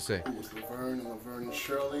what he has to say. It was Laverne and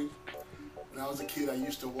Shirley. When I was a kid, I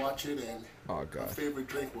used to watch it, and my favorite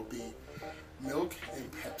drink would be milk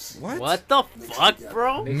and Pepsi. What the fuck,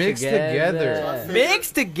 bro? Mixed together.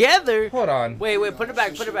 Mixed together? Hold on. Wait, put it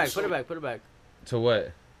back. To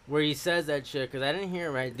what? Where he says that shit, because I didn't hear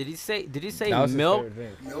it right. Did he say milk?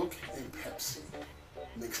 Milk and Pepsi.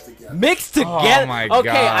 Mixed together. Mixed together? Oh my God.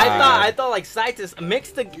 Okay, I thought like scientists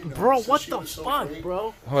mixed together. Bro, what the fuck,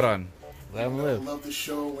 bro? Hold on. Let him live.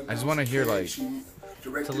 I just want to hear like...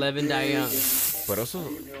 To live and die young. But also...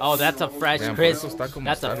 Oh, that's a fresh crisp.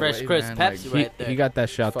 That's a fresh crisp Pepsi right there. He got that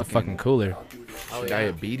shot the fucking cooler. Oh, yeah.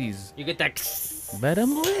 Diabetes. You get that... Let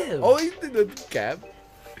him live. Oh, he did the cap.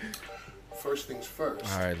 First things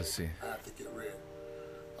first. All right, let's see. I have to get rid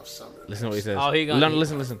of some of the Listen to what he says. Oh, he gonna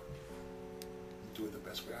listen. Do it the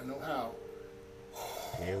best way I know how.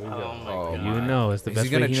 Here we go. Oh, you know, it's the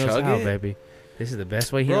best way he knows how, baby. This is the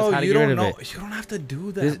best way he knows how to you get rid don't of know. it. You don't have to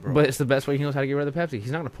do that, bro. But it's the best way he knows how to get rid of the Pepsi. He's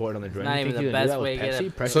not gonna pour it on the drink. Not even the best way to get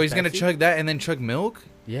it. So he's gonna chug that and then chug milk?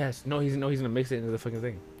 Yes. No, he's gonna mix it into the fucking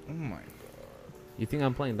thing. Oh my god. You think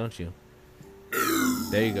I'm playing, don't you?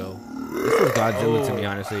 There you go. This is Godzilla to me,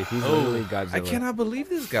 honestly. He's literally Godzilla. I cannot believe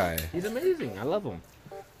this guy. He's amazing. I love him.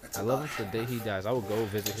 I love him to the day he dies. I will go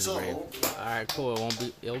visit his grave. All right, cool.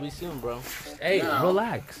 It'll be soon, bro. Hey,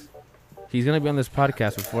 relax. He's gonna be on this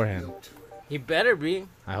podcast beforehand. He better be.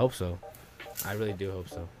 I hope so. I really do hope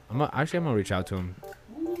so. I'm gonna reach out to him.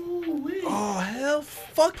 Oh hell,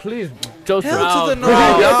 fuck! Please, Joseph. Bro, To the no, bro,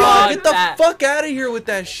 dog. Get the that. fuck out of here with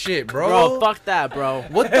that shit, bro. Bro, fuck that, bro.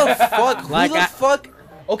 What the fuck? Like Who the fuck?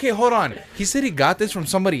 Okay, hold on. He said he got this from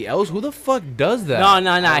somebody else. Who the fuck does that?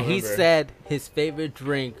 No. He said his favorite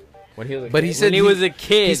drink. When he was a kid. But he said when he was a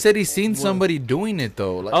kid. He said he's seen somebody doing it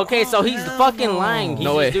though. Like, Okay, so he's fucking lying. He's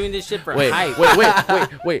No just way. doing this shit for Wait, hype.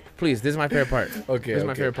 wait. Please, this is my favorite part. Okay, This is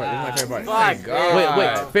my okay. favorite part. This is my favorite Fuck, part. God.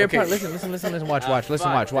 Wait. Favorite Okay. part. Listen. Watch.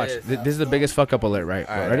 fuck Watch. this. This is the biggest fuck up alert, right?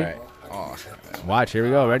 All right, Ready? all right. Oh, Watch. Here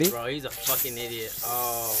we go. Ready? Bro, he's a fucking idiot.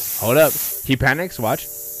 Oh. Hold up. He panics. Watch.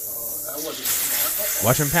 That wasn't smart.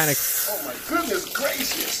 Watch him panic. Oh my goodness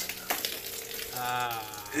gracious.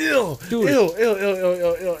 Ew, Dude. ew.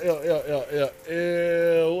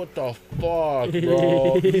 What the fuck,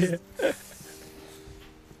 bro?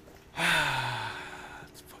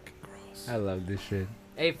 It's fucking gross. I love this shit.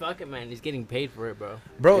 Hey, fuck it, man. He's getting paid for it, bro.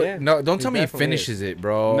 Bro, Yeah, no, don't he tell me he definitely finishes is. it,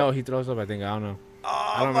 bro. No, he throws up. I think. I don't know.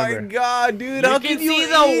 Oh I don't my remember. god, dude! You How can can you see eat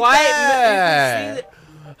the white- that? you can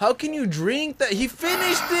see How can you drink that? He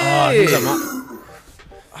finished it.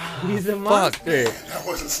 Oh, he's a Fuck. monster. That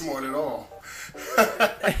wasn't smart at all.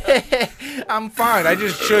 I'm fine. I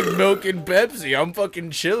just chugged milk and Pepsi. I'm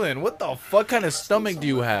fucking chilling. What the fuck kind of stomach do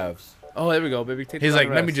you have? Oh, there we go, baby. Take He's the like,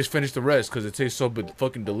 let me rest. just finish the rest because it tastes so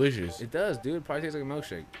fucking delicious. It does, dude. It probably tastes like a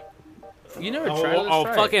milkshake. You never Oh, tried it? Let's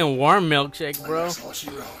try it. fucking warm milkshake, bro. That's all she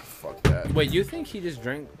wrote. Fuck that. Wait, you think he just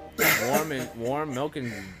drank warm milk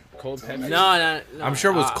and cold Pepsi? No. I'm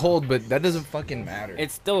sure it was cold, but that doesn't fucking matter.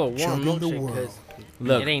 It's still a warm Chugging the milkshake world. because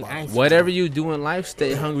Look, it ain't ice. whatever you do in life,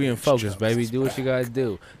 stay hungry and focused, baby. Do what you gotta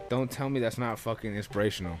do. Don't tell me that's not fucking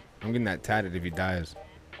inspirational. I'm getting that tatted if he dies.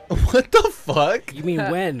 What the fuck? You mean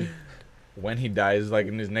when? When he dies, like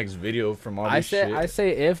in his next video from all this shit. I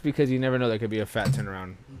say if because you never know there could be a fat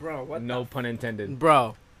turnaround. Bro, what No pun intended.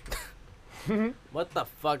 Bro. What the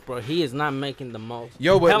fuck, bro? He is not making the most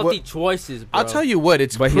Yo, but healthy what- choices, bro. I'll tell you what,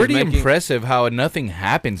 it's But he's pretty making- impressive how nothing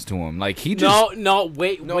happens to him. Like he just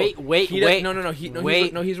Wait. He Wait.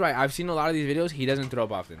 he's right. I've seen a lot of these videos. He doesn't throw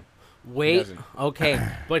up often. Wait. doesn't. Okay,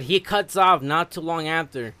 but he cuts off not too long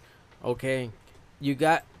after. Okay, you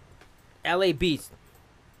got L.A. Beast.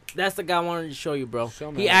 That's the guy I wanted to show you, bro.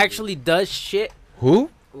 Show me He LA actually does shit who?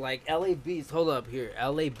 like L.A. Beast. Hold up here,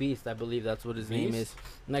 L.A. Beast. I believe that's what his name Beast? is.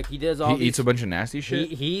 Like he does all. He eats a bunch of nasty shit.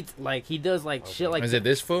 He eats like he does like shit like. Is it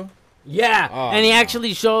this fool? Yeah, Oh, and he no.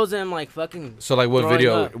 actually shows him like fucking. So like what throwing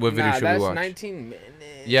video? up. What video Nah, should we that's watch? 19 minutes.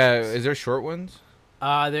 Yeah, is there short ones?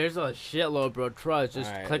 There's a shitload, bro. Trust. Just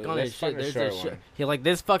Alright, click on let's his shit. find a There's short a shit. one. He like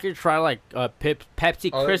this fucker try like Pepsi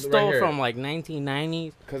Oh, right Crystal here. from like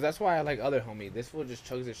 1990s. Cause that's why I like other homie. This fool just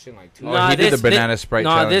chugs his shit in like 2 Oh, hours. he did the banana Sprite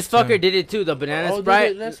Nah, challenge this too. fucker did it too. The banana dude,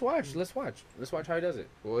 Sprite. let's watch how he does it.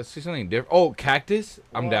 Well, let's see something different. Oh, cactus.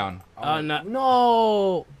 I'm What? down.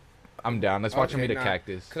 No. I'm down. Let's watch him eat a nah.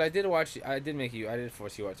 cactus. Cause I did force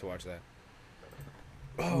you to watch that.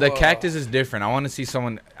 The cactus is different. I want to see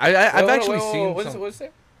someone. I've actually seen. What's some- it say?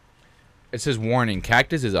 It says warning: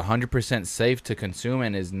 cactus is 100% safe to consume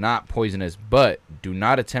and is not poisonous, but do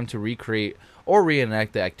not attempt to recreate or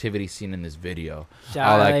reenact the activities seen in this video. All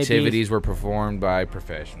Shy activities were performed by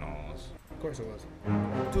professionals. Of course it was.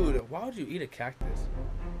 Dude, why would you eat a cactus?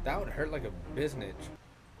 That would hurt like a biznitch.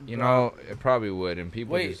 You know, it probably would, and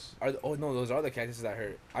people Wait, just. oh no, those are the cactuses that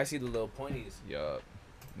hurt. I see the little pointies. Yup.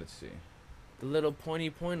 Let's see. The little pointy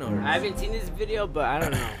pointers. I haven't seen this video, but I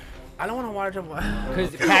don't know. I don't want to watch them.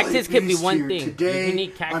 Because cactus could be one thing. Today, you can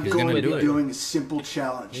eat cactus I'm going to with be it. doing a simple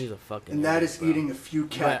challenge, He's a fucking and that idiot, is bro. eating a few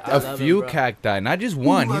cacti. I A love few him, bro. cacti, not just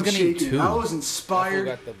one. Ooh, He's I'm gonna eat shaking. two. I was That inspired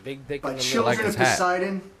fool got the big dick by in the children like of his hat.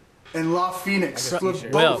 Poseidon and La Phoenix, I got who t-shirt.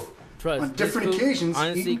 have Well, both trust. on this different food occasions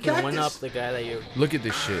honestly eaten can one up cactus. the guy that you. Look at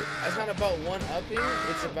this shit. It's not about one upping.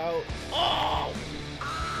 It's about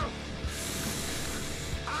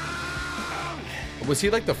Was he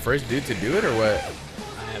like the first dude to do it or what?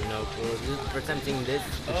 I have no clue. This is the first time seeing this.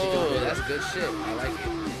 oh, that's good shit. I like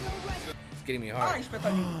it. It's getting me hard.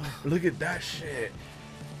 Look at that shit.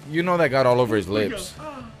 You know that got all over his lips.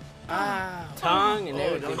 Tongue and Oh,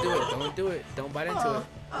 everything. don't do it. Don't do it. Don't bite into it.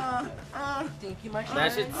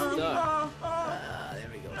 That shit's stuck. There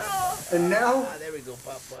we go. And now, There we go,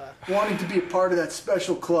 Papa. wanting to be a part of that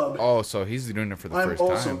special club, Oh, so he's doing it for the I'm first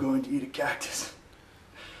also time. going to eat a cactus.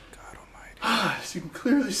 God almighty. As you can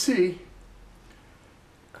clearly see,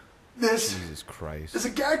 This Jesus Christ. is a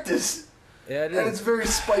cactus. Yeah, it And is. it's very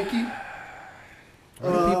spiky.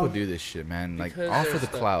 Why do people do this shit, man? Like, Because all for there's the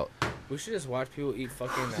clout. We should just watch people eat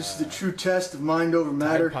fucking. This is the true test of mind over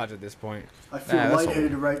matter. Tide Pods at this point. I feel that's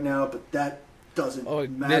lightheaded right now, but that doesn't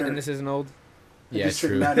matter. And this isn't old. I Yeah, just said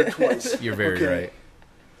true. matter twice. You're very Okay. right.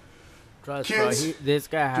 Trust, Kids, bro. This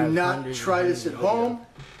guy has do not hundreds try and this at hundreds of home.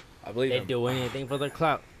 I believe They him. do anything for the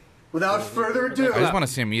clout. Without further ado, I just want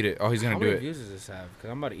to see him eat it. Oh, he's gonna How do many it. views does this have? Because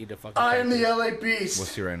I'm about to eat the fucking. I am the cactus. LA Beast. We'll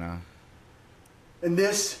see right now. And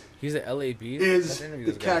this He's the LA Beast. is Let's interview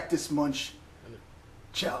the this guy. Cactus Munch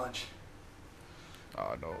Challenge.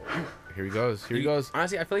 Oh no. Here he goes. Here he goes.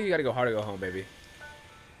 Honestly, I feel like you gotta go hard to go home, baby.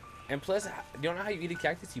 And plus, you don't know how you eat a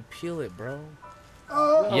cactus? You peel it, bro.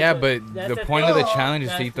 Oh, Yeah, but That's the point of the thing. challenge is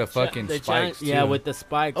That's to eat the fucking challenge- spikes Yeah, too. with the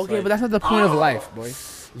spikes. Okay, like, but that's not the point of life, boy.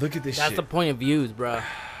 Look at this that's shit. the point of views, bro.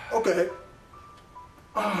 Okay.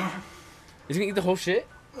 Is he gonna eat the whole shit?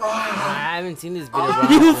 I haven't seen this video.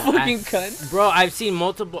 You fucking cunt. Bro, I've seen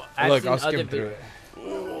multiple. I've Look, seen I'll other skim through it.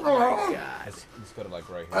 Oh, God. Let's go to like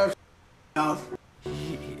right here. I've mouth.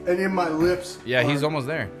 And in my lips. Yeah, he's are almost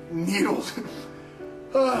there. needles. Dude,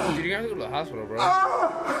 you gotta go to the hospital, bro.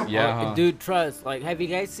 Yeah. huh? Dude, trust. Like, have you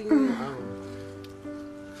guys seen?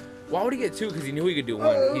 Why would he get two? Because he knew he could do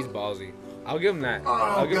one. He's ballsy. I'll give him that.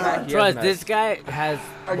 I'll give him God. that. He Trust. has This guy has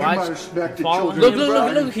I give my watched. respect to follow children. him,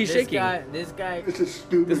 Look, bro. look, he's This shaking. This guy. This is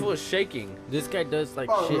stupid. This fool is shaking. This guy does like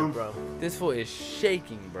shit, bro. This fool is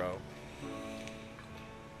shaking, bro.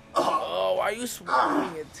 Oh, why are you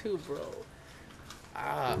swallowing it too, bro?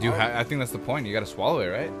 Ah, Dude, I think that's the point. You gotta swallow it,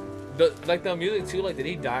 right? like the music too. Like, did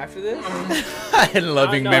he die after this? In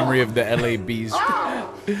loving know. memory of the LA Beast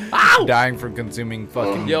dying from consuming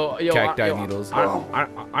fucking cacti needles.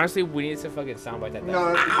 Honestly, we need to fucking soundbite that.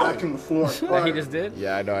 No, back in the floor. That he just did.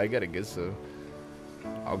 Yeah, I know. I gotta guess so.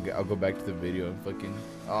 I'll go back to the video and fucking.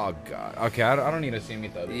 Oh god. Okay, I don't need to see him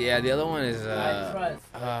eat the other. Yeah, the other one is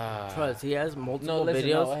Trust. He has multiple No, listen,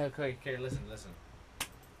 videos. no, okay, listen.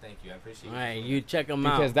 Thank you, I appreciate it. Alright, you check him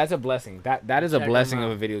out. Because that's a blessing. That is a Check 'em blessing of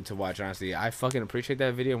out. a video to watch. Honestly, I fucking appreciate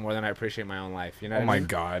that video more than I appreciate my own life. You know? Oh what my I mean?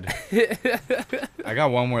 god. I got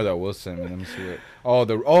one more that will send me. Let me see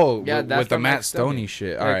what. Yeah, that's with the from Matt Stoney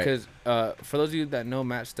shit. All right. Because for those of you that know,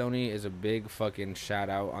 Matt Stoney is a big fucking shout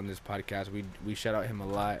out on this podcast. We shout out him a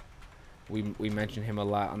lot. We mention him a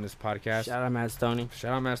lot on this podcast. Shout out Matt Stoney.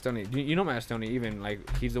 Shout out Matt Stoney. You know Matt Stoney, even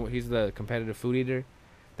like he's the competitive food eater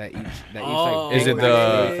that eats like Is big it racks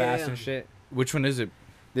the- really fast and shit. Which one is it?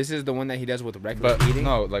 This is the one that he does with reckless But eating.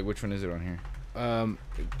 no, like which one is it on here?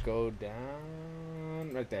 Go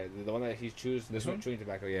down right there. The one that he chews. This one? Chewing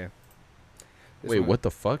tobacco. Yeah. This Wait, one. what the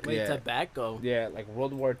fuck? Wait, Yeah. tobacco. Yeah, like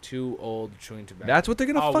World War II old chewing tobacco. That's what they're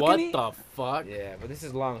gonna Oh, fucking what eat? the fuck? Yeah, but this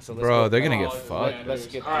is long, so let's Bro, go. they're gonna get Oh, fucked. yeah, let's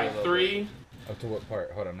get All right, through a little 3. Up to what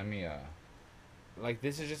part? Hold on, let me Like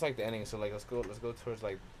this is just like the ending, so like let's go towards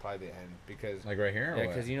like probably the end because like right here. yeah, or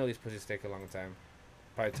what? because you know these pussies take a long time.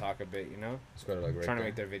 Probably talk a bit, you know. Let's go to like right Trying to there.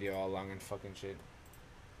 make their video all long and fucking shit.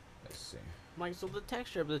 Let's see. Like, so the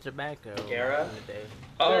texture of the tobacco. Gara? back in the day.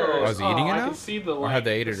 Oh, is he eating it I now? can see the Or like have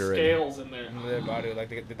they ate the it already? scales in there. Their body, like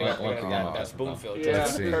they Oh, got okay. that spoon filled. Yeah.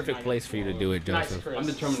 That's see. the perfect place for you to do it, Nice, Joseph. Chris. I'm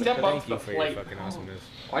determined to Step cook. up Thank to you the for your plate. fucking awesomeness.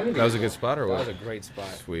 That was a good spot or That what? was a great spot.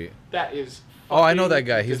 Sweet. That is. Oh, I know fucking that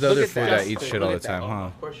guy. He's the Look other at fool that. that eats shit all the time, huh?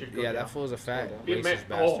 Of course you're good. Yeah, that fool's a fat Be a man- racist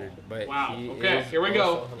bastard. But wow. he Okay, is here we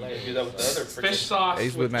go. also hilarious. Do that with the other Fish sauce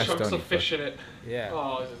He's with with Matt chunks Stoney, of fish in it. Yeah.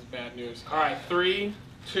 Oh, this is bad news. All right, 3,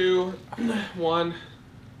 2, 1.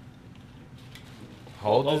 How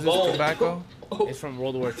old is this tobacco? It's from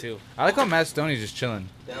World War II. I like how Matt Stoney's just chilling.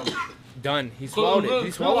 Done. He swallowed it.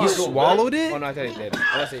 He swallowed He it. swallowed it? Oh no, I thought he did.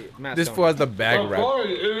 Let's say Matt This Stoney. fool has the bag wrap.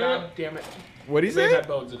 God damn it. What'd he May say? have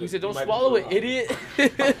bones in He it. said, You "Don't might swallow be it, cool.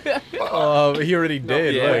 idiot." Oh, he already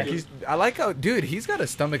did. yeah. Look, I like how, dude, he's got a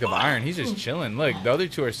stomach of iron. He's just chilling. Look, the other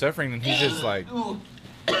two are suffering, and he's just like,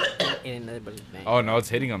 Ain't nobody's bang. oh no, it's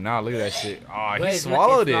hitting him now. Look at that shit. Oh, Wait, he it's not-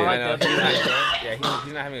 swallowed it's it. not I know. like that. Yeah,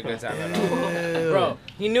 he's not having a good time at all. Bro,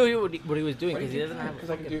 he knew what he was doing because he doesn't have a Because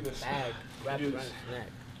I can do fucking this. bag wrapped around his neck.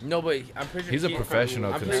 No, but I'm pretty sure He's a he-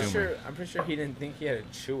 professional I'm pretty consumer. I'm pretty sure he didn't think he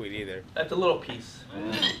had to chew it either. That's a little piece.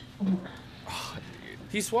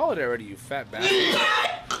 He swallowed it already, you fat bastard.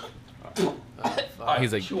 All right,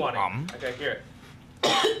 He's like, chew on it. Okay, here.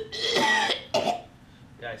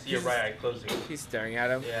 Yeah, I see your right eye closing. He's staring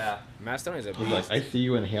at him. Yeah. Matt Stoney's a He's beast. like, I see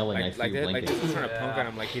you inhaling, I see Like you this blinking. was trying to punk Yeah. on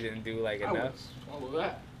him like he didn't do like I would enough. swallow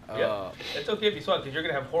that. Yep. It's okay if you swallow because you're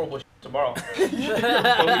gonna have horrible shit tomorrow.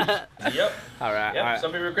 Yep. All right. Yep. All right.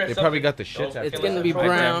 Some people regret They something. probably got the shits Don't after It's gonna be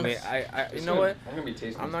control it. brown. You know what? I'm gonna be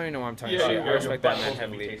tasting. I'm not even know why I'm talking Yeah, shit. I your respect that butt man will be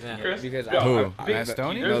heavily tasty. Yeah. Chris? Because Yeah. Who? I Matt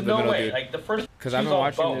Stoney? No, There's the no middle way. dude. Like the first Because I've been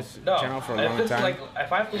watching this channel for a long time. Like,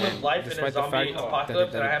 if I have to live life in a zombie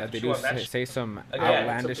apocalypse, and I have to chew on that say some again,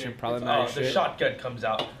 outlandish and problematic shit. The shotgun comes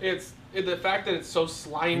out. It's the fact that it's so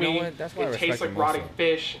slimy. You know what? That's why it tastes like rotting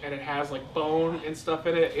fish, and it has like bone and stuff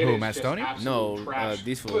in it. Who, Matt Stoney? No,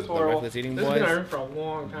 these fools, the reckless eating boys. This has been around for a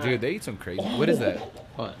long time. Dude, they eat some crazy. What is that?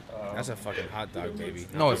 What? That's a fucking hot dog, baby.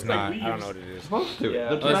 No, it's not. I don't know what it is. Supposed to.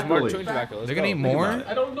 Yeah. It's more chewing tobacco. They're gonna eat more?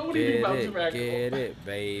 I don't know anything about tobacco. Get it,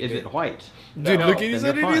 baby. Is it white? Dude, No, look at his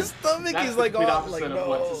in his stomach. That's He's like, the oh, like, opposite of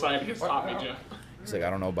what society has taught me, Jeff. He's like, I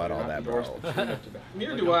don't know about all that, bro.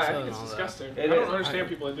 Neither do I. I think it's disgusting. I don't understand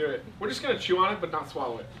people that do it. We're just gonna chew on it, but not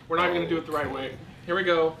swallow it. We're not even gonna do it the right way. Here we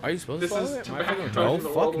go. Are you supposed to swallow it? This is tobacco No, from the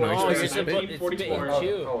fuck World no. War You're II, supposed to spit. 1944.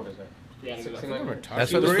 How old is it? Yeah, That's what they're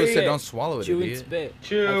supposed to say. Don't swallow it, Chew and idiot. spit.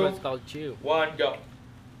 Chew. That's what it's called, chew. One, go.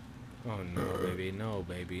 Oh no, baby, no,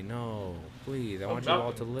 baby, no. Please, I want you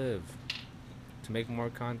all to live, to make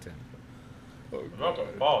more content. I'm not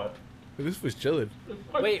gonna follow it. This was chilling.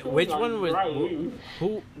 Wait, which one was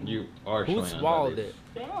who? You are Who swallowed it?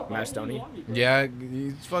 Matt Stoney. Yeah,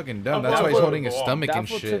 he's fucking dumb. That's why he's holding his stomach and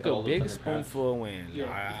That shit. took a big spoonful and went.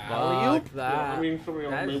 Fuck that. I mean, something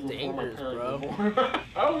else That's made before my dangerous, parents bro. were born.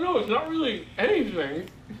 I don't know. It's not really anything.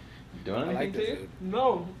 Doing anything to you?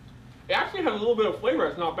 No. It actually has a little bit of flavor.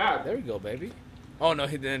 It's not bad. There we go, baby. Oh no,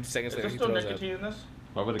 he then seconds Is later there he still throws up. nicotine in this?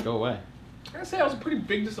 Why would it go away? I gotta say, that was a pretty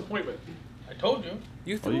big disappointment. I told you.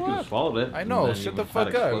 You Well, threw you could have up. swallowed it. I know. and then Shut you the had fuck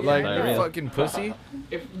up. explosive Like, diarrhea. you fucking pussy.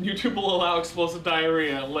 If YouTube will allow explosive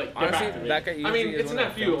diarrhea, like, get Honestly, back to me. that guy I usually mean, is it's one an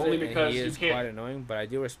that FU films only it, and because he you is can't. quite annoying, but I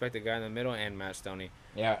do respect the guy in the middle and Matt Stoney.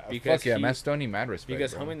 Yeah, Because fuck yeah, he- Matt Stoney, mad respect.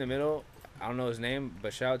 Because bro. homie in the middle, I don't know his name,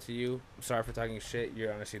 but shout out to you. Sorry for talking shit.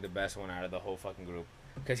 You're honestly the best one out of the whole fucking group.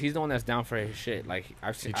 Because he's the one that's down for his shit. Like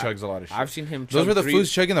I've seen, He chugs a lot of shit. I've seen him. Those chug were the 3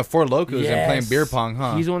 fools chugging the 4 Locos and playing Yes. beer pong,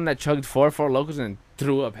 huh? He's the one that chugged four Locos and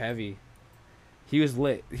threw up heavy. He was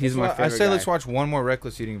lit. He's my favorite I say guy. let's watch one more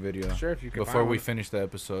reckless eating video. Sure, if you can before find we one. finish the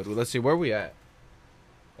episode. Well, let's see where we at.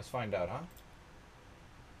 Let's find out, huh?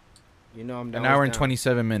 You know I'm down. An hour with and down.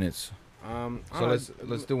 27 minutes. So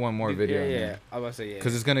let's do one more Yeah, video. yeah. I was about to say yeah.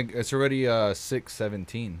 Because it's already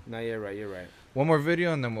 6:17. No, you're right. You're right. One more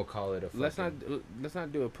video and then we'll call it a. Let's not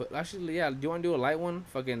do a put. Actually, yeah. Do you want to do a light one?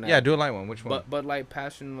 Fucking. Yeah, do a light one. Which one? But Light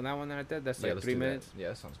Passion, that one right there. That's like let's 3 do that. minutes. Yeah,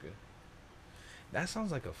 that sounds good. That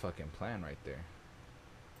sounds like a fucking plan right there.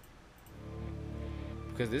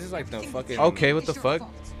 Because this is like the fucking. Okay, what the fuck?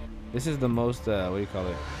 This is the most. What do you call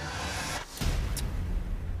it?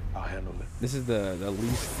 I'll handle it. This is the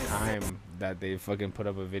least time that they fucking put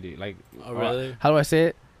up a video. Like. Oh, really? How do I say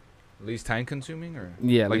it? Least time consuming or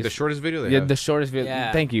Yeah, like least, the shortest video they yeah, have? the shortest video.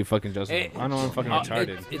 Yeah. Thank you, fucking Joseph. I know I'm fucking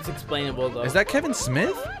retarded. It's explainable though. Is that Kevin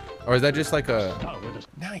Smith? Or is that just like a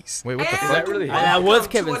Nice. Wait, what the Is fuck? that really? That was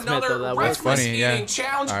Kevin Smith though. That That's was. funny, yeah.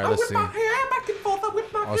 Alright, let's see.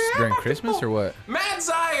 Oh, it's during Christmas or what? Matt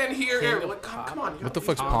Zion here. Come on. What the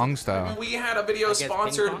fuck's Pong style? We had a video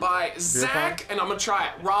sponsored by Zach, and I'm gonna try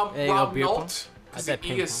it. Rob Nolt, because the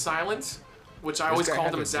E is silent, which I always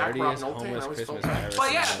called him Zach Rob Nolte. and I always told him.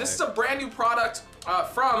 But yeah, this is a brand new product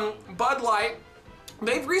from Bud Light.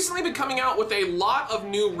 They've recently been coming out with a lot of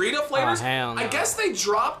new Rita flavors. Hell no. I guess they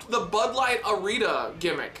dropped the Bud Light Arita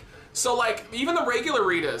gimmick. So like even the regular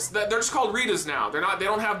Ritas, they're just called Ritas now. They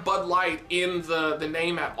don't have Bud Light in the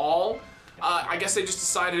name at all. I guess they just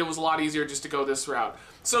decided it was a lot easier just to go this route.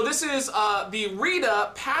 So this is the Rita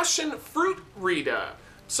Passion Fruit Rita.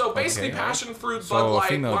 So basically passion fruit Bud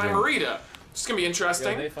Light Limerita. It's gonna be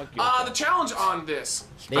interesting. The challenge on this.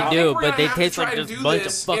 They do, but they taste like just a bunch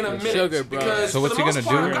of fucking sugar, bro. So what's he gonna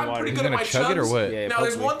do? He's gonna chug it or what? Now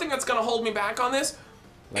there's one thing that's gonna hold me back on this.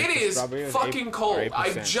 Like it is fucking cold.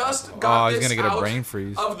 I just got this gonna get a out brain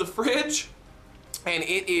freeze. of the fridge, and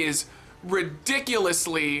it is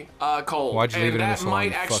ridiculously cold. Why'd you leave it in and this that one,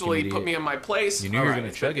 might actually put me in my place. You knew you were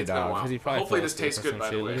gonna chug it, dog. Hopefully this tastes good, by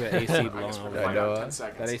the way. Look at that AC I guess we'll blowing find out in 10 That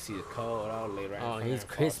seconds. AC is cold. I'll lay right. Oh, in he's front and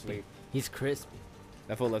fall crispy. asleep. He's crispy.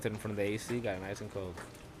 That fool left it in front of the AC. Got it nice and cold.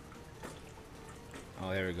 Oh,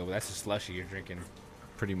 there we go. That's a slushy you're drinking.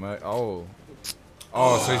 Pretty much. Oh,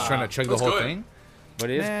 so he's trying to chug the whole thing. But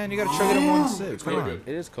it is. Man, you gotta chug it in 1 sip. Come on.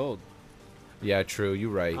 It is cold. Yeah, true. You're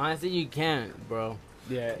right. Honestly, you can't, bro.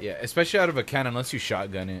 Yeah. Yeah, especially out of a can unless you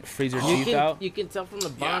shotgun it. Freeze your teeth out. You can tell from the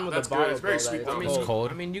bottom of that's the good. bottle. It's very bro, sweet, that though. it's It's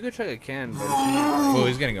cold. I mean, you could chug a can, but Oh,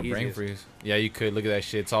 he's getting a brain Easiest. freeze. Yeah, you could. Look at that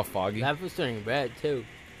shit. It's all foggy. That was turning red too.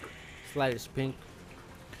 Slightest pink.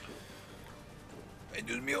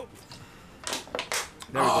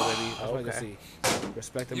 There we go, baby. I just want to see.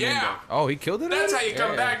 Respect the Yeah. Oh, he killed it. That's how you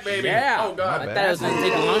come back, baby. Yeah. Oh god. I thought it was gonna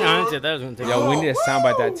take long. Honestly, I thought it was gonna take Yo, long. we need a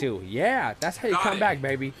soundbite that too. Yeah, that's how you come back,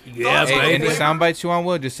 baby. Yeah, Hey, any baby. sound bites you want,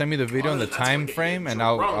 Will? Just send me the video and the time frame, and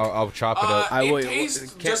I'll chop it up. It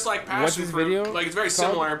tastes just like passion fruit. Like it's very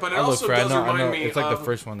similar, but it I'll look also for it. I does know, remind me it's like the of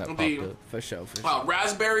first one that popped up. For sure.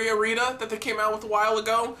 Raspberry Arita that they came out with a while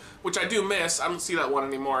ago, which I do miss. I don't see that one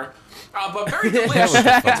anymore. But very delicious.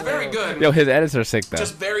 It's very good. Yo, his edits are sick though.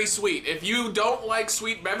 Just very sweet. If you don't like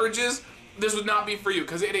sweet beverages, this would not be for you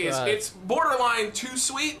because it is. It's borderline too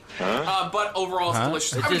sweet, but overall it's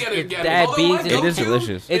delicious. It's I would just- get it it's again. diabetes. Although my It is go-to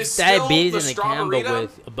delicious. It's is still diabetes the in a can, but Strawberita,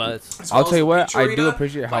 with a buzz. as I'll well tell you as what, the I do Peach-Rita.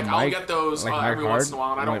 appreciate how Like, I'll Mike, get those like every Mike once in a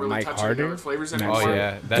while, and I don't Hard, really Mike touch any other Harder. flavors Max anymore. Oh Hard.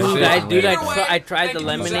 yeah, that's Dude, it. I tried the Thank you,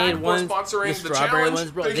 lemonade Zach, for ones. sponsoring The the strawberry challenge.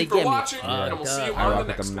 ones, bro. Thank They you for get me watching, and we'll see you I on the rock with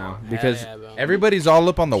next them now one. because Everybody's all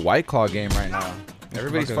up on the White Claw game right now.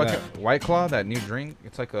 Everybody's What the fuck fucking White Claw, that new drink.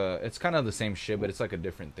 It's kind of the same shit, but it's like a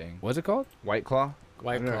different thing. What's it called? White Claw.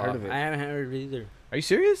 White I've never Claw. heard of it. I haven't heard of it either. Are you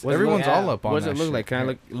serious? What's it Everyone's look- all up on What does that it look shit. like? Can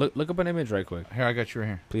I Here. look up an image right quick? Here, I got you right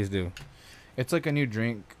here. Please do. It's like a new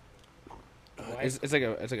drink. It's like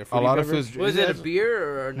a A fruity lot of beverage? foods. Was it a beer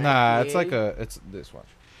or an Nah, IPA? it's like it's this. Watch.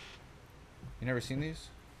 You never seen these?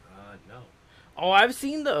 No. Oh, I've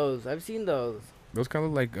seen those. Those kind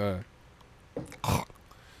of like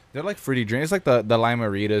They're like fruity drinks. It's like the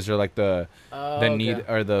Limeritas or like the okay. need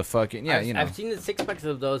or the fucking you know. I've seen the 6-packs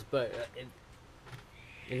of those, but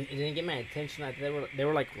it didn't get my attention. They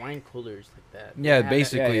were like wine coolers like that. They Yeah, didn't have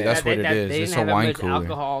basically that- that's they- what it they is. didn't It's a have that wine much cooler.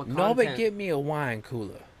 Alcohol Norbit, content. get me a wine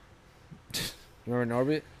cooler. You remember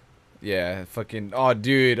Norbit? Yeah, fucking. Oh,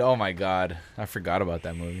 dude. Oh my god, I forgot about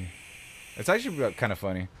that movie. It's actually kind of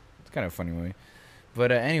funny. It's kind of a funny movie. But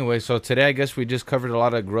anyway, so today I guess we just covered a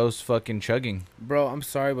lot of gross fucking chugging. Bro, I'm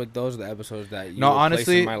sorry, but those are the episodes that you No, will place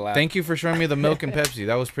honestly, in my lap. thank you for showing me the milk and Pepsi.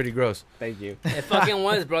 That was pretty gross. Thank you. It fucking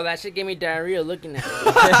was, bro. That shit gave me diarrhea looking at it.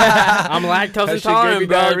 I'm lactose That shit gave intolerant, me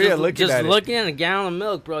bro. diarrhea Just looking at it. looking at a gallon of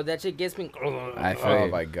milk, bro. That shit gets me. I feel Oh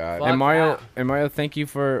you. my god. Fuck And Mario, that. thank you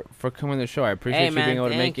for coming to the show. I appreciate Hey you man, being able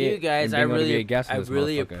to thank make it. you guys. and I being able to be a really, guest on I this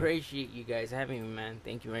really motherfucker. appreciate you guys having me, man.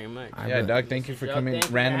 Thank you very much. Yeah, Doug, thank you for Joe, coming thank you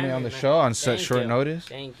for randomly having on me, the man. show on such Thank short you. notice.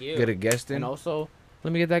 Thank you. Get a guest in. And also,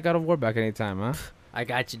 let me get that God of War back anytime, huh? I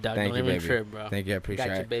got you, dog. Thank Don't you, even baby. trip, bro. Thank you, I appreciate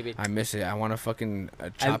Got you, it. baby. I miss it. I want to fucking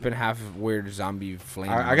chop in half weird zombie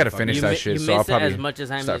flame. I gotta finish You that mi- shit, you so I'll miss it probably as much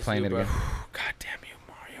as I start miss playing you, it bro. again. God damn you,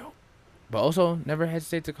 Mario. But also, never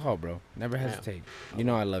hesitate to call, bro. Never hesitate. You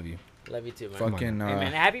know I love you. Love you too, man. Fucking. Hey,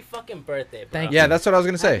 man, happy fucking birthday, bro. Thank Yeah, that's what I was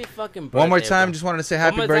gonna say. Happy fucking birthday, One more time, bro. just wanted to say One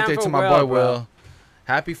happy more time birthday for to my Will, boy bro. Will.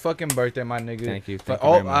 Happy fucking birthday, my nigga. Thank you. But, Thank you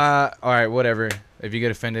very much. all right, whatever. If you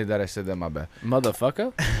get offended that I said that, my bad.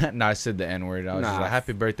 Motherfucker. No, I said the N word. I was just Nah. like,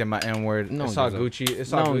 happy birthday, my N word. No It's one all gives a- Gucci.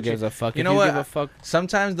 It's no all one Gucci. gives a fuck. You If know you what? give a fuck-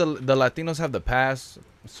 Sometimes the Latinos have the pass.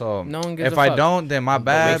 So No one gives if a I fuck. don't, then my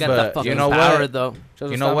bad. got the But fucking you know power, what? though.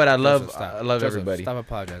 Joseph, You know stop. what? I love Joseph, stop. I love Joseph, everybody. Stop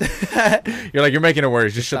apologizing. You're like, you're making it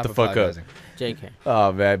worse. Just shut Stop the fuck up. apologizing. JK.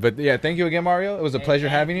 Oh man, but yeah, thank you again, Mario. It was a pleasure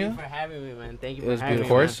having you. Thank you for having me, man. Thank you It for was having me. Of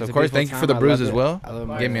course, man. of course. It's a Thank you for the beautiful bruise time. as I well. love it. I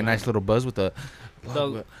love Gave me a Mario. nice little buzz with the The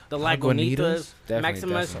Lagunitas. Lagunitas, Definitely,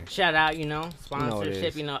 Maximus, definitely. shout out, you know, it sponsorship,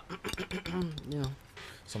 is. you know,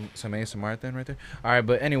 some ASMR then right there. All right,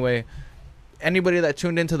 but anyway, anybody that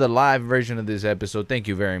tuned into the live version of this episode, thank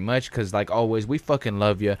you very much, because like always, we fucking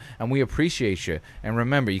love you and we appreciate you. And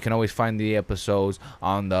remember, you can always find the episodes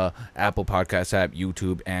on the Apple Podcast app,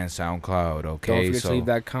 YouTube, and SoundCloud. Don't Okay, forget so to leave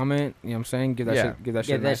that comment. You know what I'm saying? Give that Yeah. shit. Give that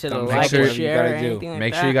Give shit. that shit a thumbs like up, and whatever you share gotta or do. anything like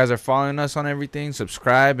make that. sure you guys are following us on everything.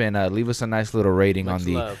 Subscribe and leave us a nice little rating Much on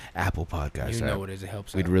the love. Apple Podcast You app. know what it is. It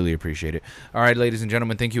helps. We'd out. really appreciate it. All right, ladies and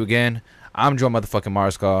gentlemen, thank you again. I'm Joe motherfucking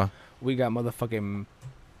Marscal. We got motherfucking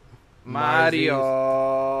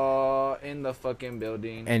Mario in the fucking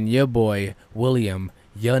building. and your boy William,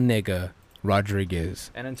 your nigga Rodriguez.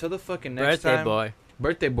 And until the fucking next time,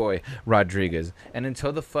 birthday boy Rodriguez. And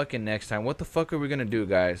until the fucking next time, what the fuck are we gonna do,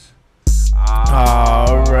 guys?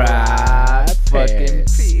 All right, Fucking